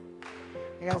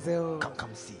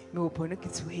 Come see. No pono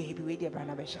kitu he bi we dia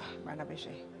bana be she.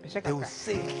 They will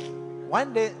say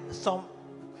one day some.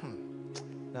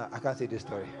 No, I can't say this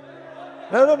story.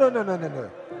 No.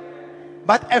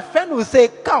 But a friend will say,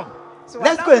 "Come, So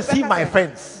let's go and see my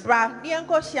friends," Bra, ni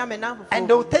enko hia me na fofo. and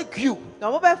they will take you.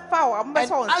 No mo be fa o, mo be And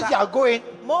so as you are going,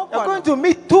 Mo you're kono. going to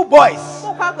meet two boys.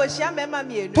 Mo kwa go hia me ma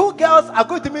mienu. Two girls are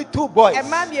going to meet two boys. E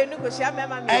ma mienu go hia me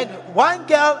ma And mienu. one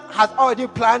girl has already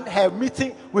planned her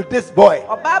meeting with this boy.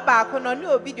 Oba ba ko no ni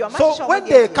obi di o ma So hia when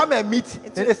they come and meet,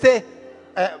 then they say,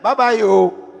 bye bye,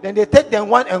 you. Then they take them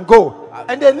one and go.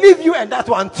 And they leave you and that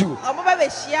one too. O mo be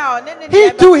hia o ne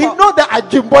He too, he knows the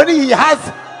ajimboni he has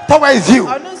towards you.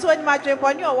 Onu so ni ma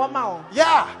dweponi o wo ma o.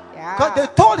 Yeah. Yeah. Because they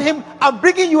told him, I'm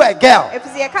bringing you a girl. If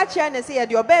se ka chia na say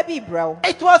the oba bi bro.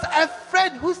 It was a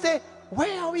friend who said,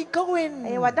 where are we going?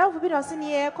 E wadanfo bi no se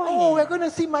ni e ko Oh, we're he. going to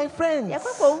see my friends. Ye ko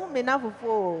ko hu me na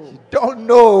fofo. Don't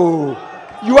know.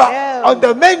 You are Yeah. on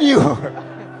the menu.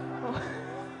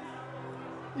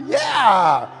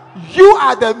 Yeah. You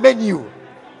are the menu.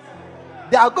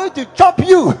 They are going to chop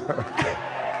you.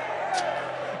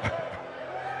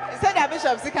 Say the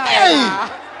bishop sika. Hey.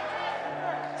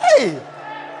 Hey.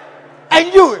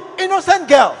 And you, innocent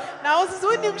girl. Na o so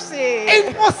nim she.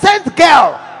 Innocent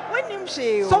girl. Wonim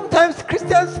she. Sometimes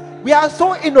Christians, we are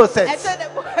so innocent. I said the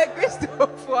boy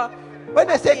Christopher. When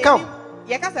they say come,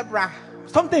 Ye ka se bra.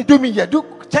 something do me here. Do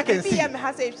check and Bi see. ye me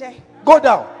ha say she. Go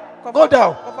down. Go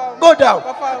down. Confirm. Go down.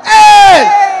 Confirm. Hey!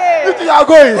 Hey! You two are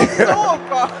going.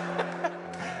 So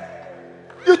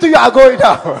You two are going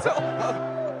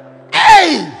down.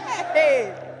 Hey!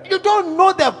 Hey. You don't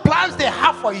know the plans they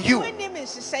have for you. Wonim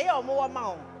she say o mo wa ma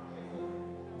o.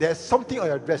 There's something on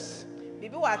your dress.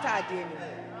 Bibi wa ta ade ni.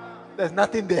 There's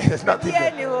nothing there. There's nothing Bi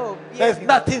there. ani ho. There's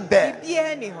nothing there. Bi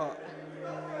ani ho.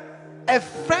 A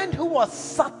friend who was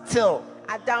subtle.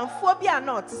 Adamfo bi a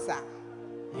na otisa.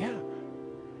 Yeah.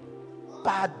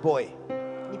 Bad boy.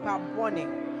 Nipa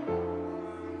bone.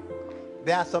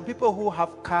 There are some people who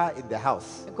have car in the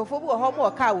house. Nkofo bi wo ho mo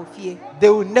ka wo fie. They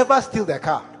will never steal the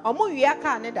car. Omo wiya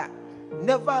ka ne da.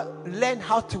 Never learn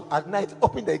how to at night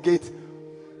open the gate,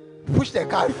 push the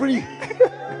car free,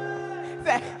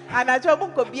 Say anacho mo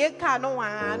ko bie ka no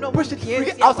wa no. push it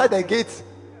free outside the gate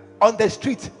on the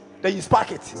street. Then you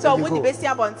spark it. So then mo you di go. besi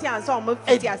abonti an so mo And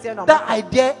fiti ase no. that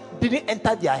idea didn't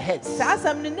enter their heads Sa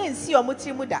asam no na nsi omo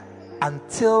tiri mu da.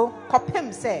 until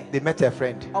Kopem say they met a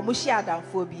friend. omo hia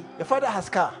adamfo bi. Your father has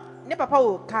car. Ne papa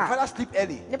wo Your car. father sleep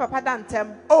early. Ne papa da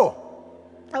ntem. Oh,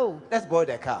 Oh, let's borrow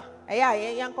the car.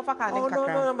 eya yan kofa ka ne Oh no,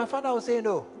 kakra. my father will say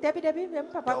no. Debi me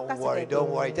papa Don't ka se. worry, don't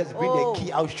worry. Just bring Oh. the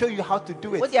key. I'll show you how to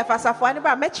do Wo it. di afasafo ani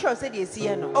ba me chiro se di esi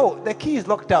ye no. Oh, the key is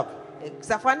locked up.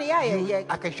 Safo ani ya ye.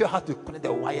 I can show you how to connect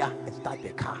the wire and start the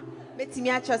car.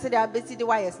 Metimi a chiro se di abesi di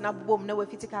wires na bobom na we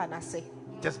fiti ka na se.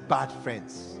 Just bad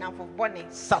friends, Na fo bone.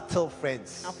 subtle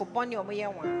friends. Na fo bone omo ye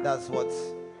wa. That's what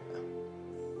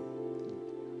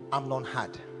Amnon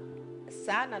had.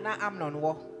 Sa na Amnon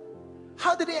wo.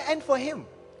 How did it end for him?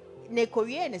 Ne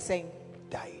kowie ne sen.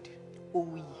 Died.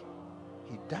 Owi.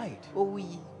 He died.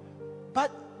 Owi.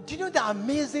 But do you know the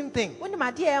amazing thing, Woni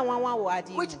ma de enwanwa wo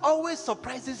ade. which always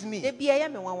surprises De me? bia ye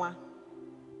me wanwa.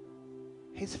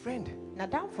 His friend Na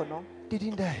damfo no.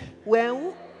 didn't die.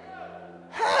 Wenwu.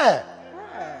 Hey,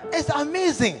 it's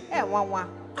amazing. Enwanwa.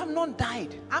 Amnon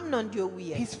died. Amnon de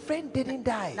owi. His friend didn't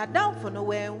die. Na damfo no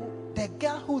wenwu. The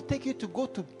girl who take you to go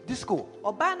to disco,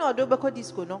 Oba na odo beko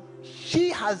disco no. she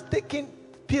has taken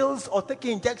pills or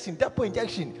taken injection, depot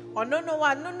injection. Ono no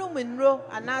wa no no menro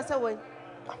anasa we.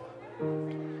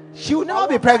 She will never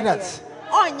be pregnant.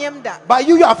 Onyem da. But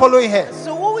you are following her.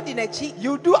 So wo di na chi.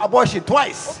 You do abortion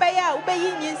twice.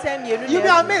 Ubeyi nyinsem mienu. You'll be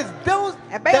amazed.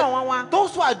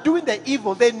 Those who are doing the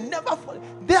evil, they never follow.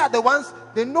 They are the ones,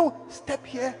 they know, step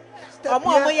here, step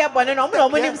here.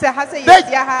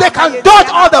 They can dodge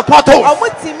all the potholes.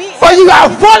 But you are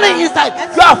falling inside.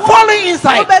 You are falling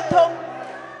inside.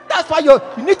 That's why you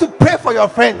need to pray for your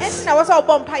friends. They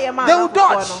will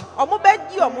dodge.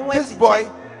 This boy,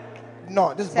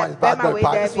 no, this one is bad boy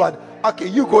part. This one, okay,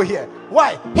 you go here.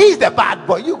 Why? He's the bad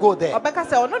boy. You go there. And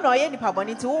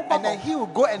then he will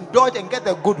go and dodge and get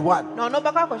the good one.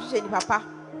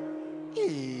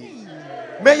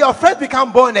 May your friends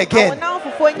become born again.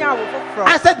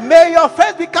 I said, may your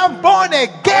friends become born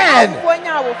again.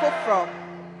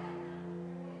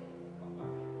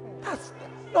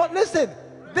 No, listen.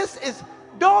 This is,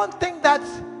 don't think that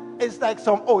it's like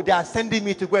they are sending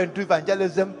me to go and do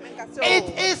evangelism.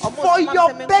 It is for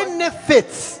your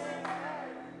benefits.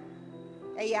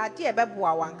 It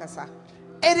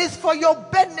is for your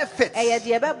benefits.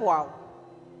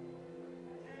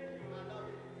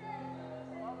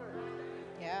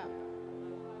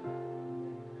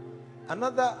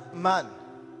 Another man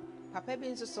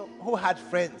who had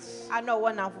friends.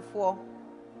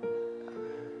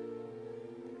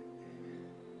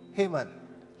 Haman.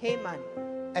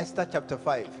 Esther chapter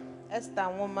 5.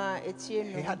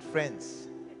 He had friends.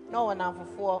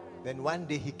 Then one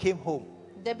day he came home.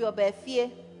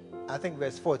 I think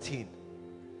verse 14.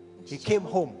 He came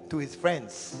home to his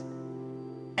friends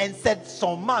and said,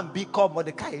 some man be called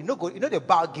Mordecai. You know the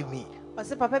bar give me. And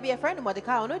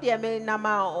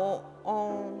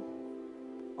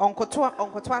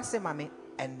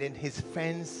then his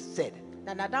friends said,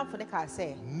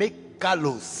 make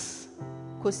gallows.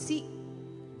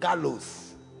 Gallows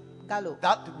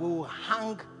that will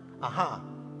hang.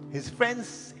 His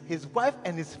friends, his wife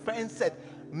and his friends said,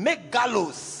 make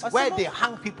gallows where they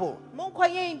hang people.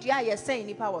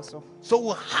 So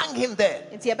we'll hang him there.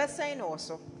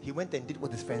 He went and did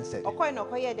what his friend said.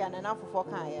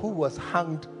 Who was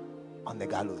hanged on the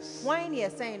gallows?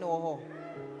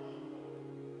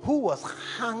 Who was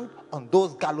hanged on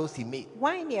those gallows he made?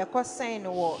 He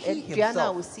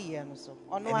himself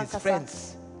and his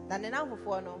friends.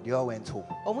 They all went home.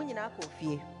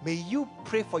 May you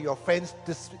pray for your friends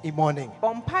this morning.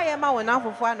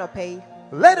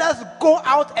 Let us go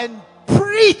out and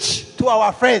preach to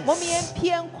our friends. I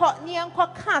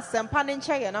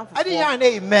didn't hear an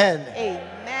amen.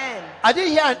 Amen. I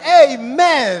didn't hear an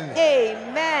amen.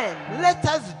 Amen. Let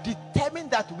us determine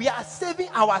that we are saving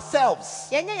ourselves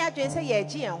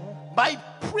by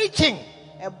preaching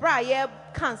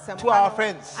to our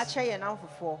friends.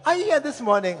 Are you here this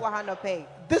morning?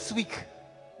 This week.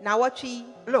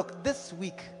 Look, this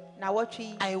week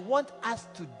I want us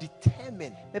to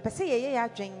determine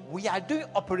we are doing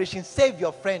Operation Save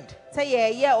Your Friend.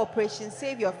 Operation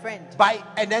Save Your Friend.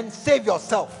 And then save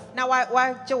yourself.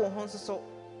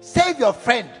 Save your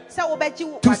friend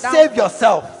to save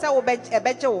yourself.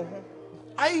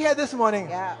 Are you here this morning?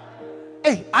 Yeah.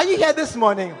 Hey, are you here this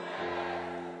morning?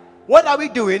 What are we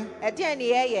doing?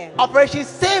 Operation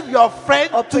Save Your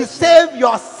Friend to save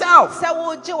yourself.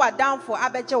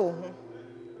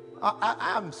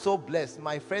 I am so blessed.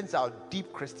 My friends are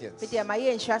deep Christians. I'm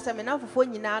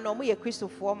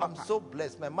so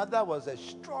blessed. My mother was a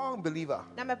strong believer.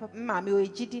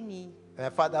 My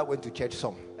father went to church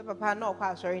some.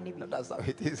 That's how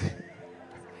it is.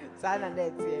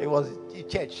 It was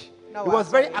church. He was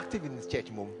very active in his church,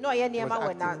 Mom. Oh,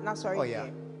 yeah.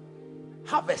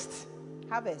 Harvest.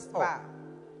 Oh,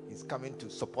 he's coming to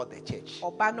support the church.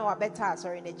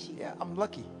 Yeah, I'm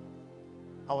lucky.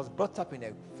 I was brought up in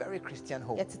a very Christian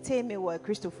home.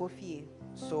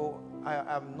 So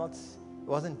I am not, it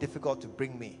wasn't difficult to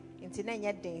bring me.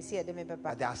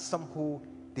 But there are some who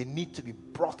they need to be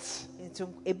brought. And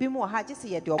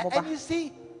you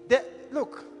see,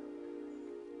 look,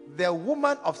 the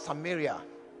woman of Samaria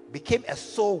became a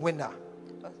soul winner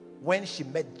when she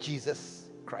met Jesus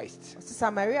Christ.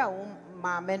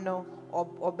 maame no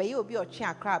obeye obi otwe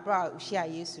akra bra ohia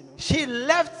Yesu no. She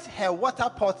left her water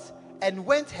pot and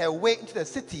went her way into the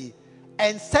city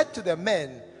and said to the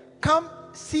men, "Come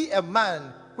see a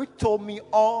man which told me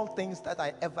all things that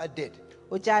I ever did."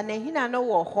 Oja na hina no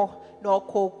wo ho na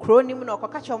okọ kronim na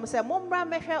okoka che omo se mommra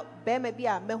mehwe be ma bi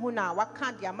a mehu na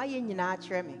waka de ama ye nyina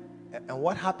akere me. And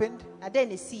what happened? Na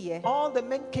den see All the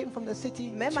men came from the city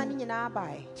me ma ni nyina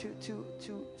bai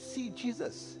to see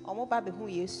Jesus. omo ba be hu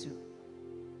Yesu.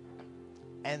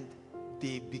 And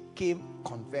they became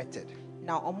converted.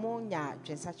 Na omo nya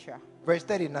dwensachira. Verse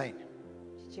 39.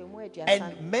 Chemu aduasa.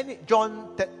 And many,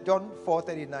 John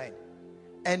 4:39.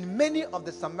 And many of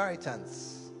the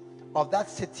Samaritans of that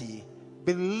city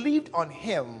believed on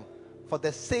him for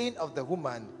the saying of the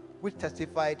woman which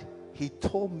testified, "He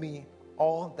told me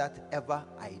all that ever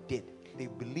I did." They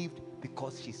believed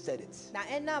because she said it. Na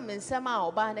ena mensema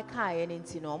oba ne kae ne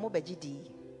nti no omo begidi.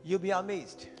 You'll be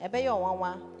amazed. Ebe yo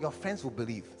wanwa. Your friends will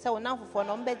believe. Se wonamfofo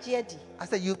no mbegi adi. I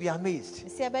said you'll be amazed.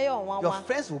 Se ebe yo wanwa. Your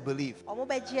friends will believe. Omo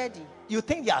begi adi. You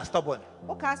think they are stubborn.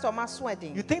 O ka so maso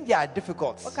adin. You think they are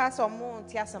difficult. O ka so omo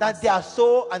nti asama. That they are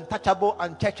so untouchable,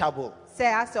 unchurchable. Se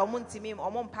ase omo ntimi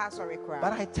omo mpa sorry kra.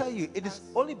 But I tell you, it is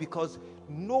only because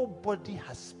nobody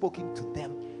has spoken to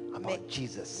them about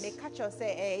Jesus. Me catch us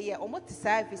say yeah omo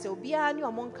tisa fi se obia ni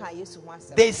omo nka Yesu ho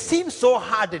asem. They seem so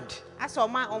hardened Ase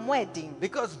omo edin.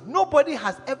 because nobody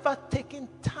has ever taken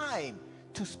time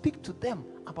to speak to them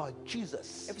about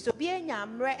Jesus. If so obia nya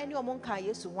amre ani omo nka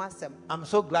Yesu ho asem. I'm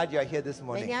so glad you are here this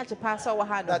morning. Many age pass o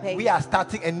ha no That pay. we are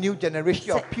starting a new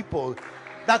generation of people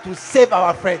that will save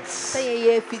our friends. Say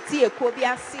ye fiti eko bi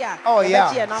ase a. Oh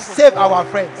yeah, save our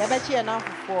friends. Ye be chi na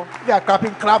fofo. We are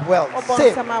clapping, clap well. Obo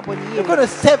Save. nsama aboni We're ye. going to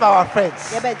save our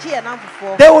friends. Ye be chi na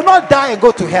fofo. They will not die and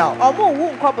go to hell. Omo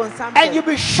wu nko nsam. And you'll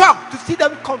be shocked to see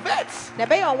them convert. Na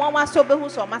be yo wanwa so be hu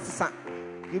so masesa.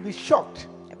 You'll be shocked.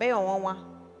 Na be yo wanwa.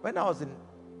 When I was in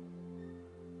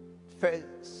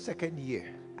second year,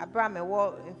 Abra me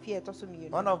wo mfie to so mi.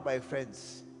 one of my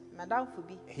friends, Madam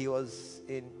Fubi. he was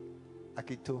in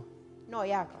Akito, No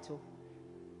ya akito.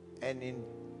 and in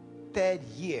third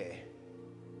year,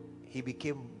 he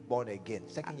became born again.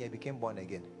 Second year, he became born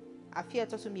again. Afie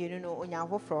to so mi no onya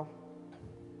hofro.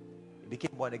 He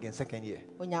became born again second year.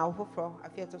 Onya hofro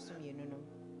afie to so mi no.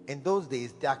 In those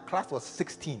days, their class was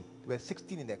 16. There were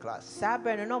 16 in their class. Sa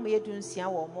bre no mo yedunsia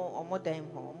wo omo dan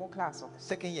ho omo class.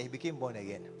 Second year, he became born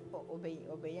again.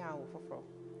 Obeya hofro.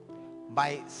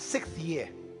 By sixth year,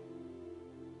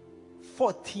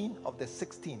 14 of the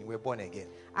 16 were born again.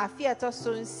 Afie to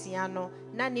so nsia no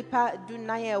na nipa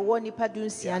dunan e wo nipa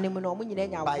dunsia ne mu no omo nyina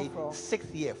nya By hofro.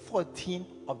 sixth year, 14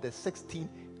 of the 16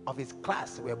 of his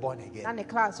class were born Na again. ne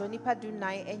class o nipa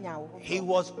dunan enya hofro. He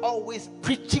was always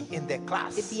preaching in the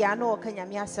class, Bia no ka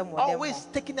nyame asem wo dem. always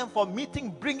taking them for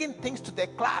meeting, bringing things to the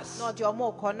class. No de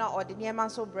omo ko na o de niema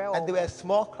so bre o. And they were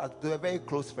small class, they were very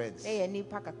close friends. E ye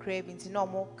nipa kakra bi nti na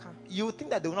omo ka. You would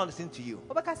think that they will not listen to you.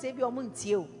 Obeka se bi omo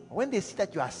ntie o. When they see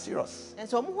that you are serious, And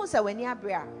so omo hu se wani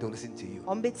abre a. they will listen to you.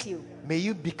 Omo beti o. May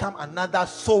you become another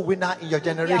soul winner in your Ya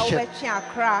generation. obetwe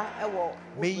akra e wo.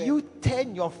 May you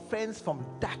turn your friends from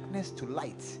darkness to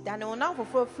light. Dan ona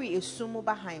foforo free esum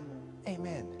behind mu.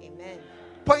 Amen. Amen.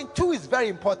 Point 2 is very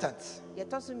important. Ye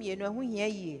to so mienu ehu hia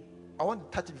yie. I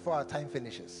want to touch it before our time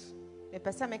finishes. Me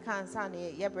pesa me kan sa na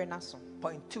ye bre na so.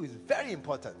 Point 2 is very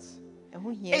important.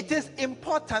 Ehu hia. It is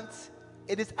important.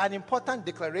 It is an important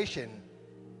declaration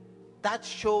that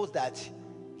shows that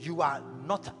you are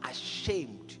not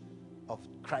ashamed of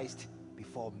Christ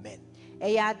before men.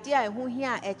 E ya ade a ehu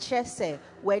hia e kire se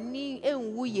wani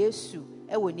enwu Yesu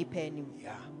e wo nipa anim.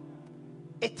 Yeah.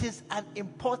 It is an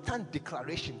important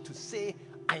declaration to say,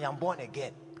 I am born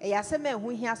again. E ya se me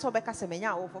ehu hia so obeka se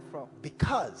menya wo foforo.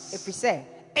 Because Efri se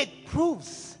it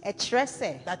proves e kire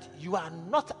se that you are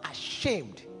not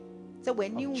ashamed. se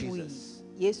wani Of wu Jesus.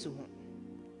 Yesu ho.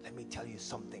 Let me tell you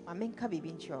something. Ma menka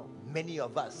bibi nchiro. Many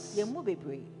of us, Ye mu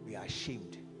bebre. we are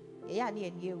ashamed E ya ne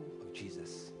eni ewu. of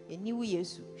Jesus. Eni wu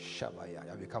Yesu. Shabaya,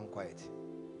 you become quiet.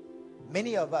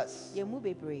 Many of us, Ye mu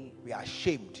bebre. we are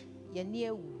ashamed. Ye ni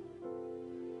ewu.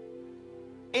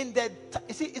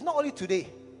 You see, it's not only today.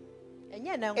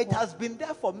 Enye na It nko. has been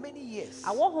there for many years.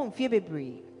 Awo ho mfie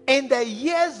bebre. In the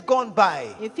years gone by,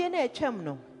 Mfie na etwam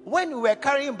no. when we were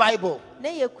carrying Bible Na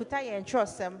ye kuta ye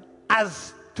ntrosem.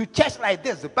 as to church like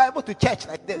this, the Bible to church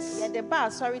like this, Ye de ba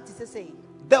sorry to say.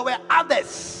 there were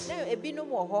others. Na ebinom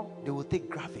wo ho. They will take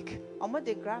graphic Omo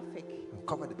de graphic. and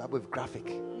cover the Bible with graphic.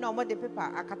 Na omo de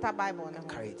paper akata Bible na ho.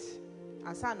 Carry it.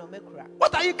 Asa no mekura.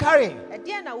 What are you carrying? E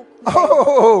dia na wo.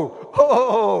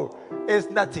 Oh, it's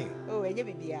nothing. Oh, enye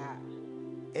bibia.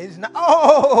 It's not.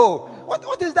 Oh,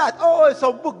 what is that? Oh, it's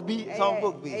some book B. Some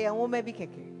book B. The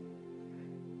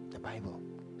Bible.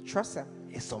 Trust him.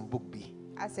 It's some book B.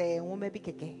 I say,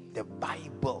 The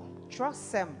Bible.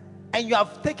 trust him. And you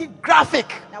have taken graphic,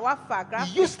 Now what for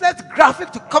graphic? useless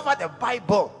graphic to cover the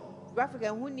Bible. Graphic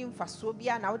and who name for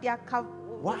Sobia now they are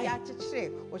Why?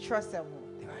 or trust them.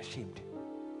 They are ashamed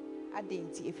I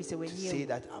didn't if it's a when to say you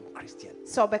that I'm Christian.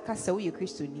 so Becca so you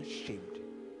Christian. Ashamed.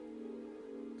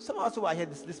 Some of us who are here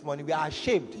this morning, we are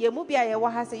ashamed Ye mubia ye wa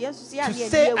has a yes to to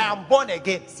say I am born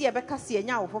again. see a Becca see a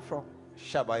now for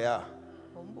Shabaya.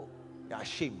 You are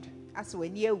ashamed. as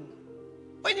when you.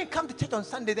 When you come to church on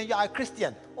Sunday, then you are a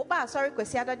Christian. Oba sorry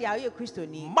because the other day you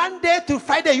Christian. Monday to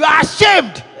Friday, you are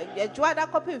ashamed. Joada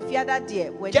copy fear that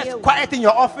dear when Just quiet in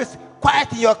your office,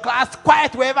 quiet in your class,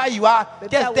 quiet wherever you are.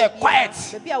 Just there, quiet.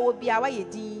 Maybe I will be our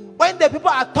yedim. When the people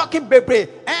are talking, baby,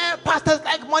 pastors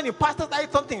like money, pastors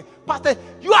like something, pastor,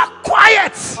 you are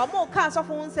quiet Or more cans of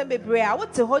one send baby. I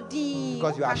want to hold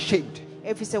because you are ashamed.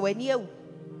 if you say when you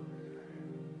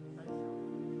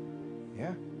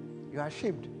Yeah, you are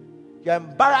ashamed. You are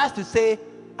embarrassed to say,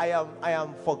 I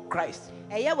am for Christ.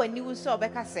 a year when you saw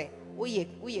Becca say, we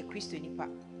Christian.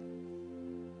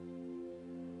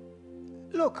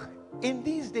 Look, in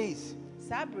these days,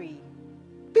 Sabri.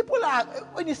 people are,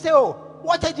 when you say, oh,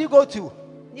 what church do you go to?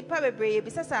 Nipa bebre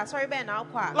bisasa sorry ben na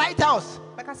akwa. Lighthouse.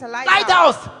 Because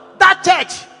Lighthouse. That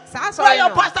church. Why your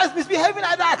pastors misbehaving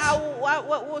like that?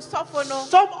 I suffer no.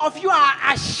 Some of you are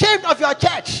ashamed of your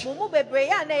church. Mumu bebre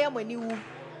ya na yam ani wu.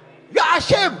 You are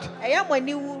ashamed. Ayam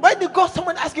ani wu. When you go,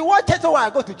 someone asks you, what church do I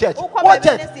go to church? What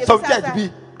church? Some church be.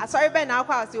 Sorry ben na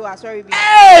akwa say sorry be.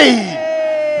 Hey!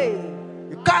 Hey.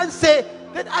 You can't say,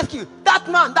 they ask you, that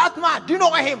man, do you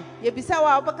know him? Ye bisa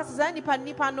wa obakasa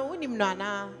nipa no unim no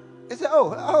ana. They say,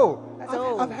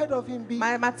 I've heard of him.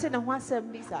 My matena ho asem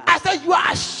bisa. I said, you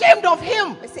are ashamed of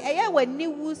him. I say ayam ani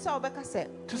wu so obakasa.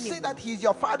 To say that he's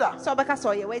your father, So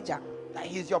obakasa ye weja. that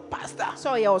he's your pastor.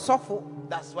 So ye osofo.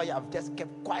 That's why you have just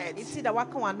kept quiet. You see the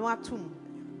waka wa no atum.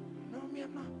 No, me,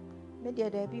 I'm not. Me dia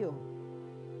da bi o.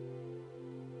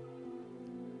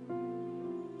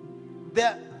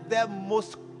 The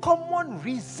most common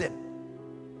reason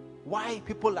why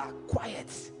people are quiet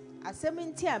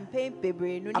Aseminti ampe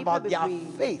bebre no nipa about their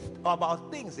bebre. faith or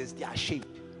about things is they are ashamed.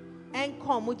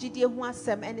 Enkom mujidie ho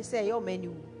asem ene say ye o mani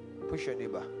wu. Push your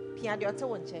neighbor. Pia de ote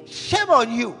won chen. Shame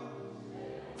on you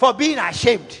for being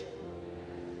ashamed.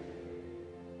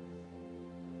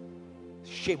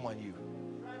 Shame on you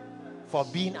for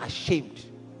being ashamed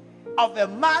of a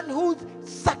man who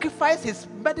sacrificed his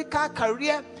medical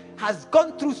career, has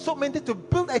gone through so many things to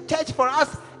build a church for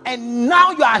us, and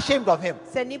now you are ashamed of him.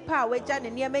 Se nipa weja ne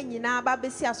niam nyina ba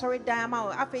besi asori dan ma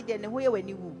o afei de ne ho ye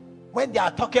wani wu. When they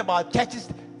are talking about churches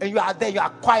and you are there, you are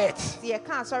quiet. Se ye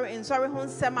kan asori nsori ho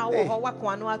nsem a wo ho wako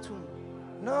anu atum.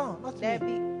 No, not There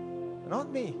me. be Not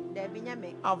me. there be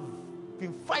nyame. I've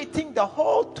been fighting the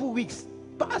whole 2 weeks.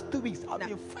 Past 2 weeks, I've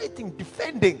been fighting,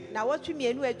 defending. Na watu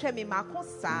mienu etwa me mako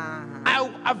sa.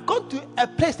 I've gone to a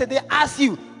place that they ask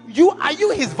you, are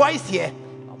you his voice here?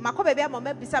 Mako bebe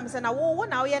amama bisa me say na wo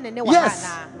na wo ye ne ne wa Yes.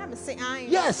 na. Na me say ai.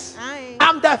 Yes. Ai.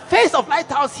 I'm the face of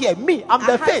Lighthouse here. Me, I'm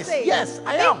the face. Say, Yes,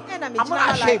 I am. I'm I'm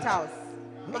not ashamed. I'm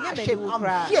I'm not ashamed.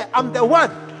 I'm here. I'm the Mm.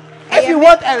 one. If you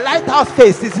want a Lighthouse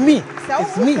face, it's me.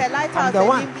 It's me. I'm the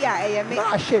one. I'm I'm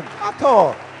not ashamed at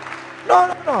all.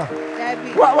 No.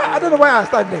 Why? I don't know why I'm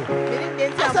standing. I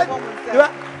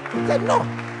said no.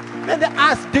 Then they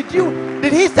asked,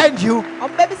 did he send you?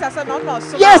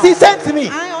 Yes, he sent me.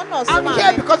 I'm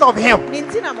here because of him.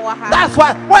 That's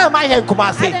why am I here in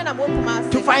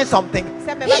Kumasi? To find something.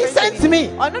 He sent me.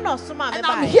 And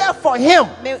I'm here for him.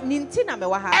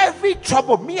 Every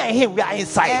trouble, me and him, we are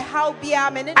inside.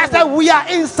 I said, we are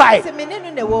inside.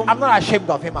 I'm not ashamed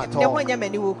of him at all.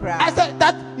 I said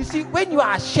that, you see, when you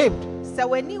are ashamed,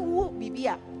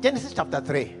 Genesis chapter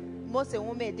 3,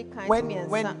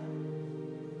 when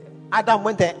Adam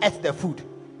went and ate the food,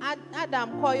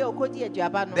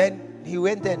 then he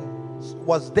went and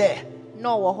was there.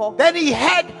 Then he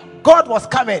heard God was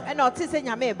coming.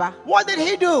 What did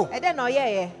he do?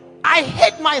 I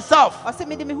hid myself.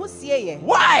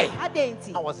 Why?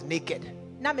 I was naked.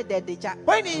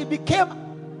 When he became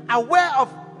aware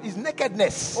of his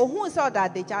nakedness,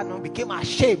 he became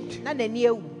ashamed.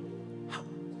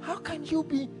 How can you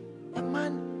be a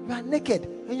man, you are naked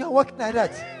and you are walking like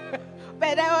that?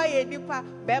 If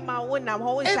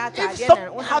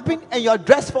something happen and your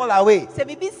dress fall away,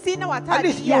 at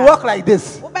least you walk like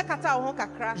this.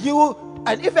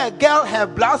 And if a girl, her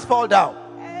blouse fall down,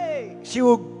 she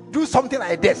will do something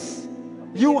like this.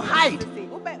 You hide.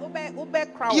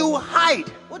 You hide.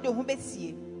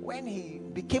 When he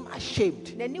became ashamed,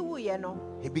 n'ani wuyɛ no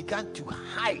he began to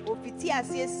hide. ofiti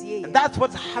asiesie And that's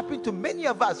what's happened to many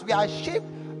of us. We are ashamed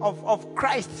of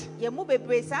Christ. yɛ mu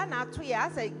bebree saa na ato yɛ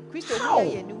asɛ kristo How? mu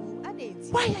yɛ n'wu ade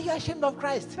nti Why are you ashamed of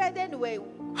Christ? fɛdɛ ni wɛ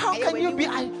How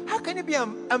can you be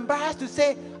embarrassed to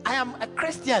say I am a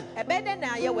Christian? ɛbɛdɛ na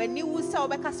yɛ wɔ ni wu sɛ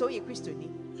ɔbɛka sɛ ɔyɛ kristoni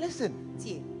Listen,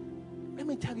 tie let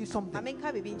me tell you something. maame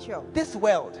nka bibi nkyerɛw This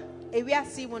world,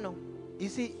 ewiase mu no you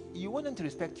see, you want them to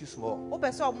respect you small. wopɛ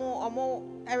sɛ ɔmo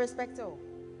ɛrespect o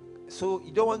So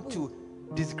you don't want to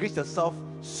disgrace yourself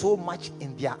so much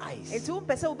in their eyes. eti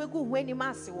wopɛ sɛ wobɛgu ho anim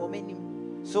ase wɔ ɔmo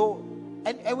anim So,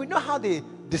 and we know how they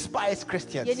despise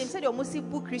Christians. yɛnim sɛdeɛ ɔmo si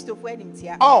bu kristofo anim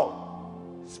tia Oh,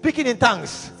 speaking in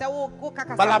tongues. sɛ wo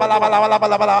kaka Bala, bala, bala, bala,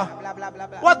 bala, bala. bla bla bla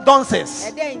bla What nonsense?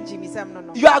 ɛdɛ ngyimisɛm no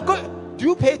no You are good. Do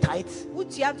you pay tithes?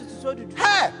 wotua ntotoso dudu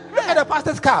Hey, look at the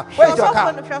pastor's car. Where's your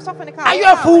car? hwɛ ɔsɔfo ne car Are you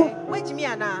a fool? woagyimi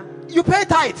anaa You pay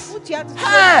tithes. wotua ntotoso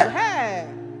Hey, dudu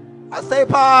hɛ I say,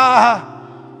 pa.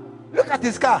 Look at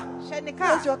this car. hwɛ ne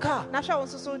Where's your car car? na hwɛ wo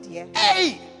nso so deɛ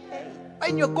Hey,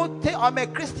 when you go say, I'm a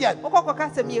Christian.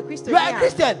 wokɔkɔka sɛ meyɛ kristoni You are a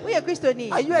Christian. woyɛ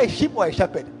kristoni Are you a sheep or a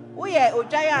shepherd? woyɛ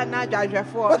odwan anaa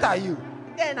dwadhwɛfoɔ What are you?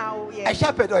 dɛn na A woyɛ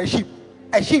shepherd or a sheep?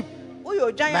 A sheep.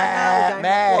 woyɛ odwan Meh, anaa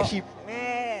meh, sheep. odwanhwɛfoɔ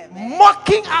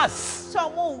Mocking us.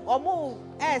 sɛ ɔmo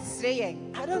ɛɛsere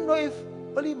yɛn I don't know if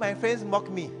only my friends mock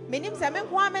me. menim sɛ me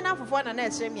nko a me nafofoɔ na na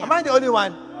ɛsere me Am I the only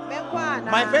one? me nko a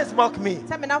na My friends mock me.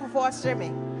 sɛ me nafofoɔ sere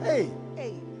me Hey,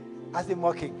 Hey, I say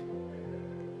mocking.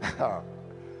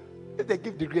 If they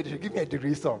give degree, they should give me a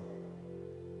degree song.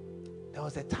 There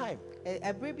was a time,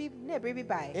 ɛbere bi na ɛbere bi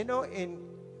bae you know,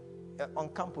 on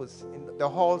campus, the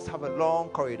halls have a long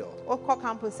corridor. wokɔ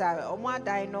campus a ɔmo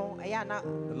adan no ɛyɛ ana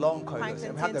Long corridors.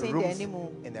 And we have the tenten rooms da anim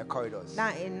in the corridors.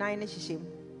 na nnan no hyehyɛ mu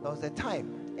There was a time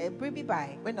ɛbere bi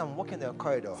bae when I'm walking the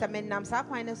corridor, sɛ menam saa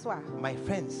kwan no so a my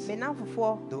friends, me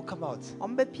namfofoɔ they will come out.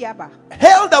 ɔmo bɛpie aba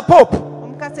Hail the Pope!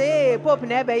 ɔmo ka sɛ ee pope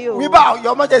na ɛbɛyɛ o We bow,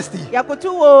 Your Majesty.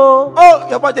 yakoto wo Oh,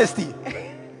 Your Majesty,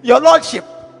 Your Lordship,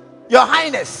 Your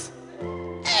Highness.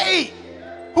 Hey,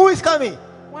 who is coming?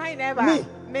 wan na ɛba Me.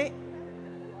 me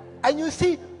And you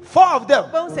see 4 of them.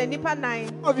 bɛhu sɛ nipa nan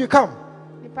Of you come,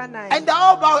 nipa nan and they're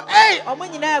all about. Hey, ɔmo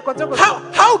nyinaa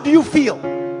ɛkɔtɔkɔtɔ how do you feel?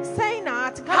 sɛn na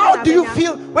ate ka How na do you bɛnya?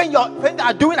 feel when they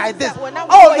are doing like this? When I'm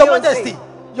Oh, before Your you Majesty, say.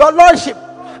 Your Lordship.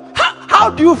 How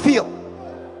do you feel?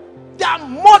 They are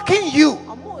mocking you.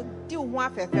 ɔmo di wo ho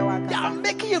afɛɛfɛ They are wakasa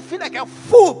making you feel like a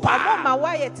fool. ɔmo Pa. ma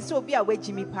woayɛ te sɛ obi a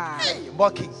wagyimi paa Hey,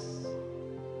 mocking.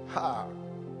 Ha.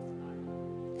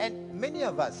 And many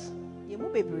of us, yɛ mu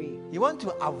bebree you want to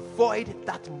avoid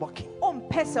that mocking. ɔmpɛ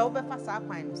sɛ wobɛfa saa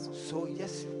kwan no so So you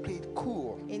just play it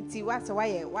cool. enti wasɛ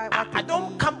woayɛ I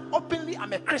don't come openly,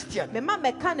 I'm a Christian. mema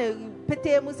mɛka no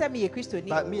petee mu sɛ meyɛ kristoni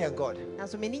But me and God,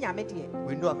 nanso meni nyame deɛ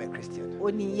we know I'm a Christian.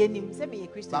 ɔni yɛnim sɛ meyɛ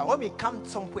But kristoni when we come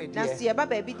somewhere nanso there, yɛba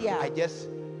baabi deɛ I a just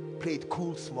play it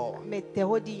cool small. metɛ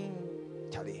hɔ din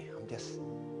Charlie,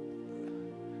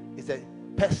 it's a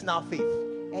personal faith,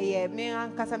 ɛyɛ me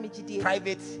ankasa me gyidie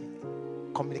private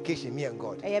communication, me and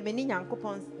God. ɛyɛ me ne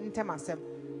nyankopɔn ntɛm asɛm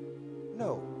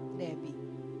No, daabi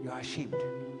you are ashamed.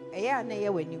 ɛyɛ a na ɛyɛ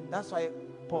w'anim That's why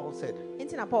Paul said,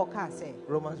 nti na paul kaa sɛ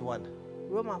Romans 1,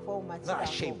 romanfoɔ wo I'm not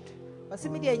ashamed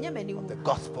ɔsɛ me deɛ ɛnyɛ m'ani of the wu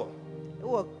gospel.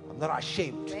 wɔ I'm not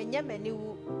ashamed. ɛnyɛ m'ani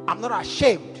wu I'm not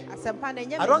ashamed. asɛmpa no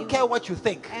ɛnyɛ I don't m'ani care wu what you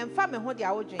think. ɛmfa me ho deɛ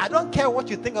awodwen I don't care what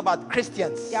you think about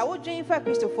Christians, deɛ awodwen fa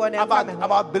kristofoɔ no ɛmfa me ho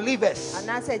about believers,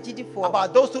 anaasɛ agyidifoɔ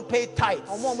about those who pay ɔmo a tithes,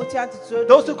 ɔmo tua ntotoso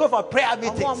those who go for prayer ɔmo a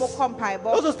meetings, ɔmo kɔ mpaebɔ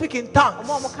those who speak in ɔmo a tongues.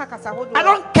 ɔmo ka kasa hodoɔ I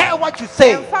don't care what you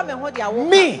say. ɛmfa me ho deɛ awoka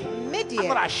Me, me I'm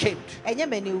not deɛ ashamed. ɛnyɛ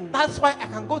m'ani wu That's why I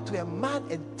can go to a man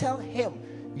and tell him,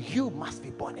 you must be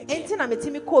born again. enti na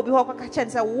metumi kɔ obi hɔ kɔka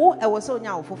kyɛ no sɛ wo ɛwɔ sɛ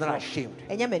wonya wo I'm not foforɔ ashamed.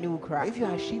 ɛnyɛ m'ani wu koraa If you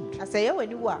are ashamed, na sɛ ɛyɛ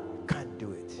w'ani wu a you can't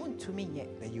do it. wontumi nyɛ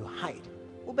Then you hide.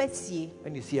 wobɛsie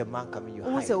When you see a man coming, you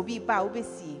wohu hide. sɛ obi ba a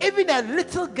wobɛsie Even a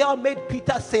little girl made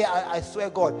Peter say, I swear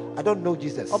God, I don't know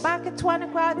Jesus. ɔbaa ketewa no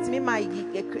koraa tumi ma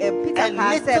peter A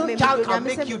kaa sɛ little child can memedonyame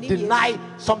make sɛ you menim Yesu. deny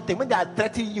something. When they are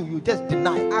threatening you, you just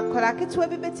deny. akwadaa ketewa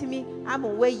bi bɛtumi ama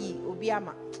woayi obi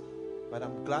ama But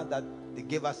I'm glad that they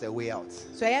gave us a way out.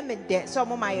 so ɛyɛ me dɛ sɛ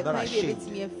ɔmo ma yɛ Not kwan bi a ashamed.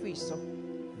 ɛbɛtumi afiri so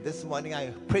This morning,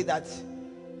 I pray that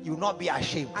you will not be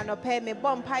ashamed. anɔpɛ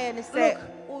mebɔ mpaeɛ no Look,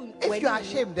 sɛ if you are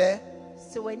ashamed there,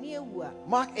 sɛ w'ani awu a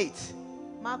Mark 8.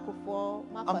 Markofoɔ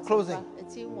I'm closing.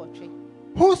 ɛti nwɔtwe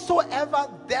Whosoever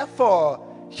therefore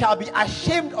shall be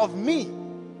ashamed of me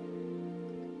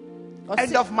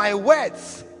and of my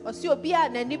words ɔsi obi a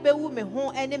n'ani bɛwu me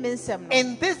ho ɛne me nsɛm no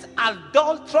in this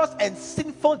adulterous and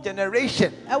sinful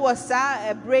generation. ɛwɔ saa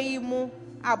ɛbrɛ yi mu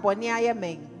a bɔne ayɛ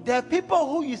mɛn There are people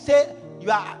who you say, you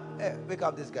are. Wake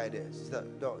up this guy there. Sister,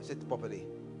 no, sit properly.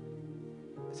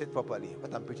 Sit properly.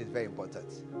 What I'm preaching is very important.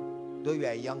 Though you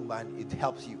are a young man, it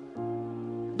helps you.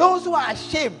 Those who are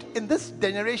ashamed in this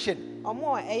generation of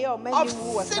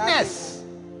sinners.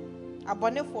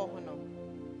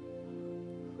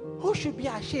 Who should be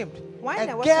ashamed? A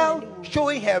girl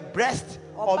showing her breast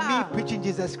or me preaching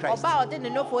Jesus Christ?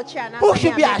 Who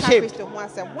should be ashamed?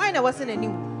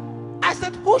 I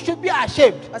said, who should be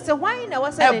ashamed? A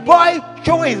boy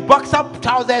showing his boxer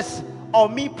trousers or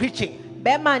me preaching?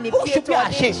 Who should be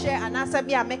ashamed?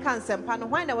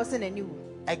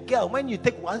 A girl, when you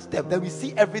take one step, then we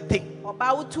see everything. Who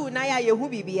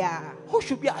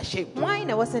should be ashamed?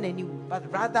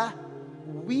 But rather,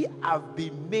 we have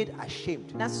been made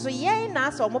ashamed. But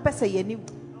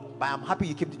I'm happy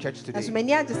you came to church today.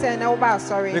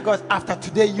 Because after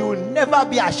today, you will never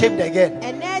be ashamed again.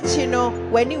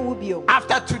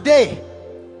 After today,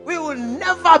 we will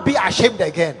never be ashamed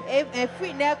again. We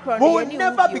will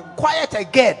never be quiet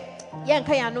again.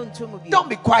 Don't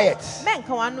be quiet.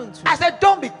 I said,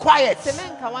 don't be quiet.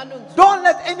 Don't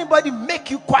let anybody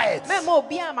make you quiet.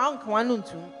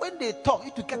 When they talk,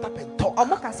 you to get up and talk.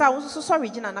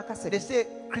 They say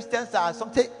Christians are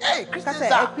something. Hey,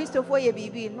 Christians are.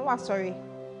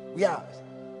 We are.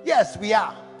 Yes, we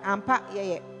are.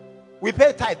 We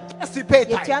pay tithe. Yes, we pay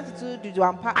tithe.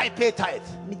 I pay tithe.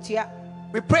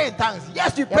 We pray in tongues.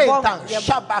 Yes, we pray in tongues.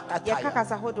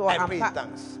 Shabakataya. I pray in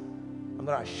tongues. I'm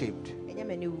not ashamed.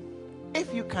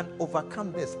 If you can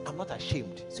overcome this, I'm not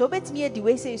ashamed. You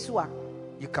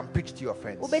can preach to your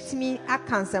friends. You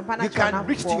can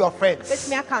reach to your friends.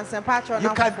 You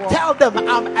can tell them,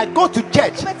 I go to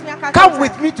church. Come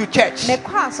with me to church.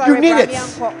 You need it.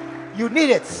 You need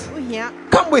it.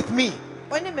 Come with me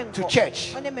to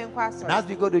church. And as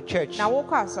we go to church,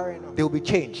 they will be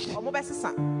changed.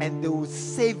 And they will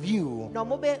save you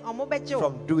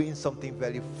from doing something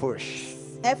very foolish.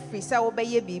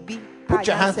 Put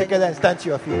your hands together and stand to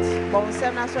your feet.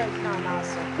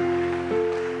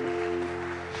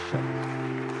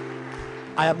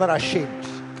 I am not ashamed.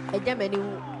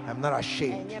 I'm not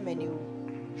ashamed.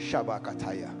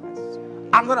 Shabakataya.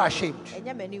 I'm not ashamed.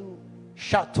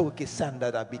 Shato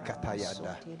kisanda da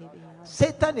bikatayada.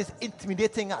 Satan is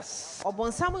intimidating us,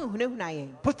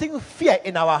 putting fear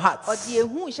in our hearts,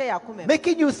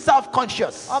 making you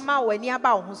self-conscious.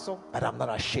 But I'm not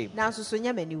ashamed. I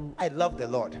love the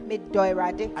Lord.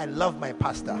 I love my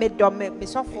pastor.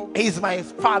 He is my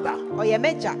father.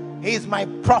 He is my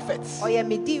prophet.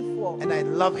 And I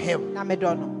love him.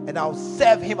 And I'll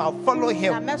serve him. I'll follow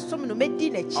him. I'll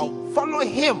follow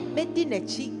him.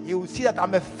 You will see that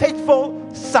I'm a faithful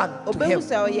son to him.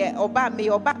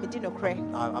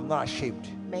 I'm not ashamed.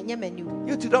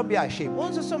 You too, don't be ashamed.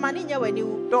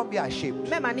 Don't be ashamed.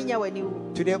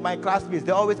 Today, my classmates,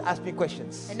 they always ask me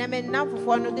questions.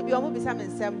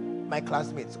 My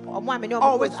classmates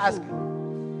always ask.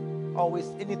 Always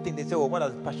anything they say, oh, what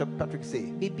does Pastor Patrick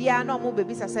say? When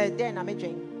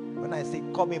I say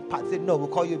call me Pat, they say no, we'll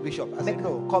call you Bishop. I say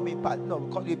no, call me Pat. No,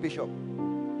 we'll call you Bishop.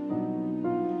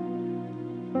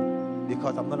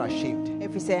 Because I'm not ashamed.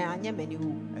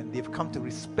 And they've come to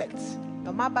respect.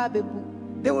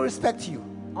 They will respect you.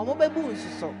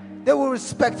 They will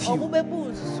respect you.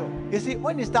 You see,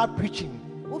 when you start preaching,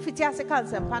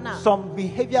 some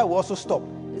behavior will also stop.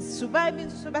 And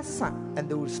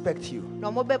they will respect you.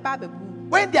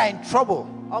 When they are in trouble,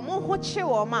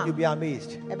 you'll be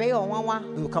amazed. They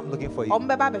will come looking for you. When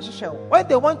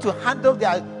they want to handle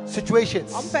their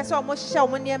situations, oh,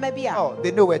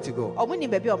 they know where to go.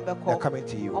 They're coming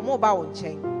to you.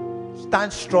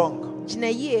 Stand strong.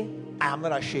 I am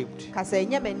not ashamed.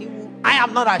 I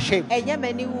am not ashamed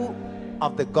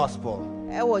of the gospel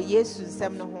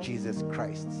of Jesus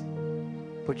Christ.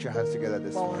 Put your hands together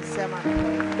this morning.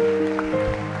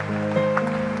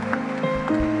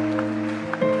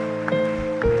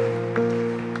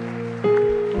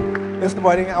 This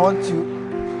morning, I want to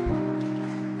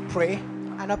pray.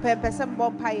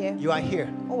 You are here.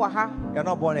 You're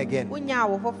not born again.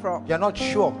 You're not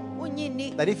sure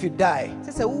that if you die,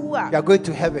 you are going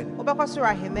to heaven.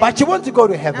 But you want to go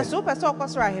to heaven.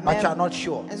 But you are not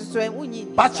sure.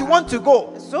 But you want to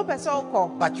go.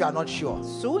 But you are not sure.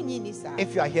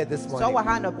 If you are here this morning,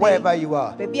 wherever you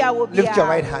are, lift your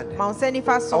right hand.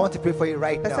 I want to pray for you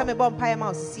right now.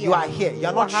 You are here. You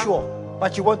are not sure,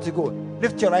 but you want to go.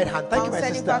 Lift your right hand. Thank you, my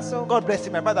sister. God bless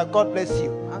you, my brother. God bless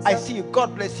you. I see you.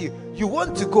 God bless you. You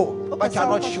want to go, but you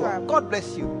are not sure. God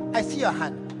bless you. I see your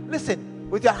hand. Listen.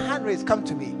 With your hand raised, come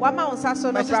to me. My sister,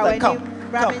 come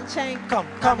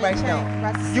right now.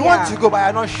 You want to go, but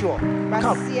I'm not sure.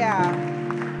 Come.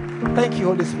 Thank you,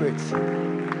 Holy Spirit.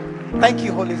 Thank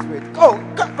you, Holy Spirit. Oh,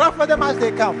 clap for them as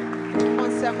they come.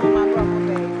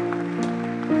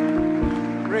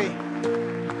 Ray.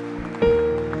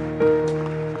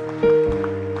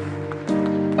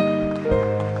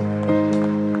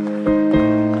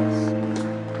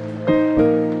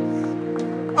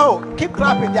 Oh, keep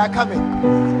clapping, they are coming.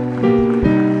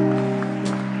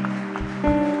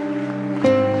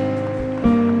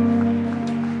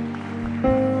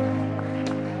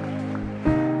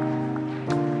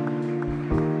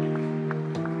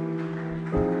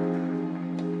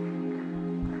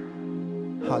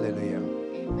 Hallelujah.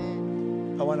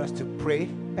 Amen. I want us to pray.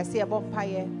 Pese yɛbɔ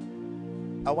mpaeɛ.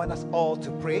 I want us all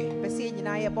to pray. Pese yɛn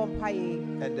nyinaa yɛbɔ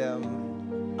mpaeɛ.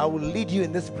 And I will lead you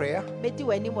in this prayer. Medi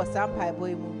w'anim wɔ saa mpaebɔ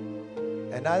yi mu.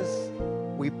 And as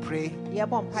we pray,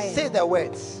 Yɛbɔ mpaeɛ. say the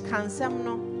words. Ka nsɛm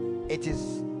no It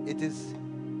is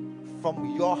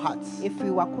from your heart, ɛfiri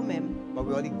w'akoma mu. but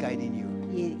we're only guiding you.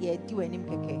 Yɛdi w'anim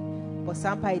kɛkɛ. Bɔ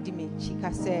saa mpaeɛ di m'akyi ka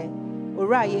sɛ,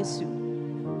 Owura Yesu,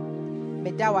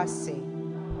 meda wo ase.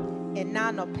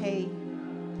 Ɛna anɔpa yi,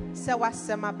 sɛ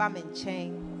w'asɛm aba me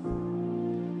nkyɛn.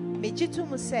 Megye to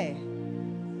mu sɛ,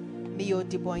 meyɛ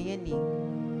ɔdebɔnyɛni.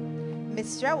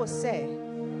 Mesrɛ wo sɛ,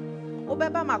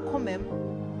 wobɛba m'akoma mu.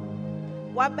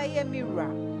 Wabɛyɛ me wura.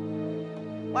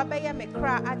 Wabɛyɛ me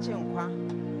kra agye nkwa.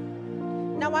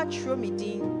 Na watwerɛ me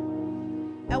din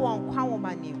ɛwɔ nkwa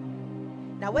nwoma nim.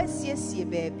 Na wasiesie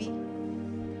baabi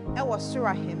ɛwɔ soro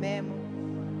ahemmaa mu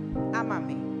ama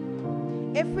me.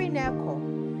 Ɛfiri na ɛkɔ,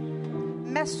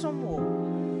 mɛsom wo,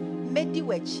 mɛdi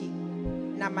w'akyi,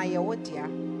 na mayɛ wo dea.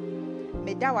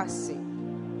 Meda wo ase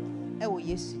ɛwɔ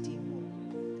Yesu din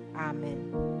mu.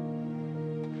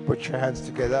 Amen. Put your hands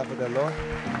together for the Lord.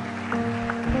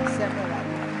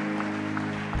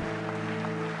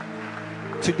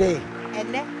 Today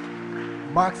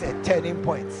Ɛnɛ, marks a turning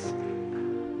point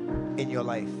in your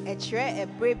life. ɛkyerɛ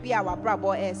ɛberɛ bi a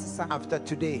w'abrabɔ ɛresesa. After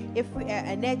today, Ɛfiri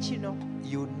ɛnɛ akyi no,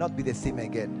 you will not be the same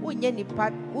again. wonyɛ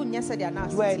nipa, wonyɛ sɛdeɛ na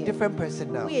You are a aseteɛ. different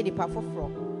person now. Woyɛ nipa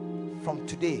foforɔ. From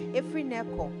today, Ɛfiri na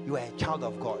ɛkɔ, you are a child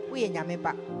of God. woyɛ Nyame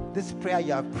ba. This prayer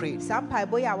you have prayed, Saa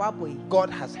mpaebɔ yi a woabɔ yi,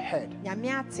 God has heard. Nyame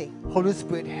ate, Holy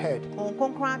Spirit heard. Honhom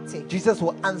Kronkron ate. Jesus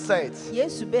will answer it.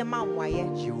 Yesu bɛma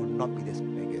mmoayɛ. You will not be the same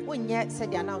again. Wonyɛ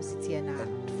sɛdeɛ na aseteɛ na.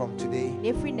 And from today, Na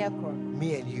ɛfiri na ɛkɔ,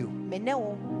 me and you, me ne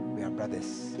wo we are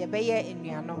brothers yɛbɛyɛ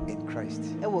anuanom in Christ.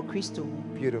 ɛwɔ Kristo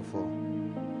mu. Beautiful.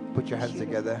 Put your hands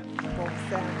together. Bɔ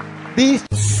nsɛm. These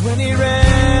When he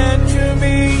ran to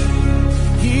me,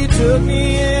 he took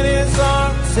me in his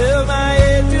arms, held my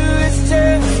head to his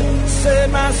chest,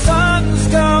 said, "My son's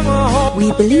come home."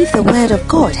 We believe the word of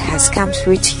God has come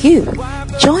through to you.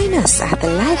 Join us at the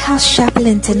Lighthouse Chapel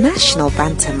International,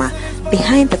 Bantama,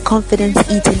 behind the Confidence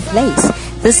Eating Place.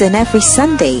 This is every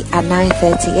Sunday at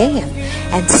 9:30 a.m.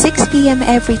 and 6 p.m.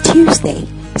 every Tuesday.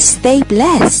 Stay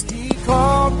blessed. He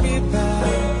called me back.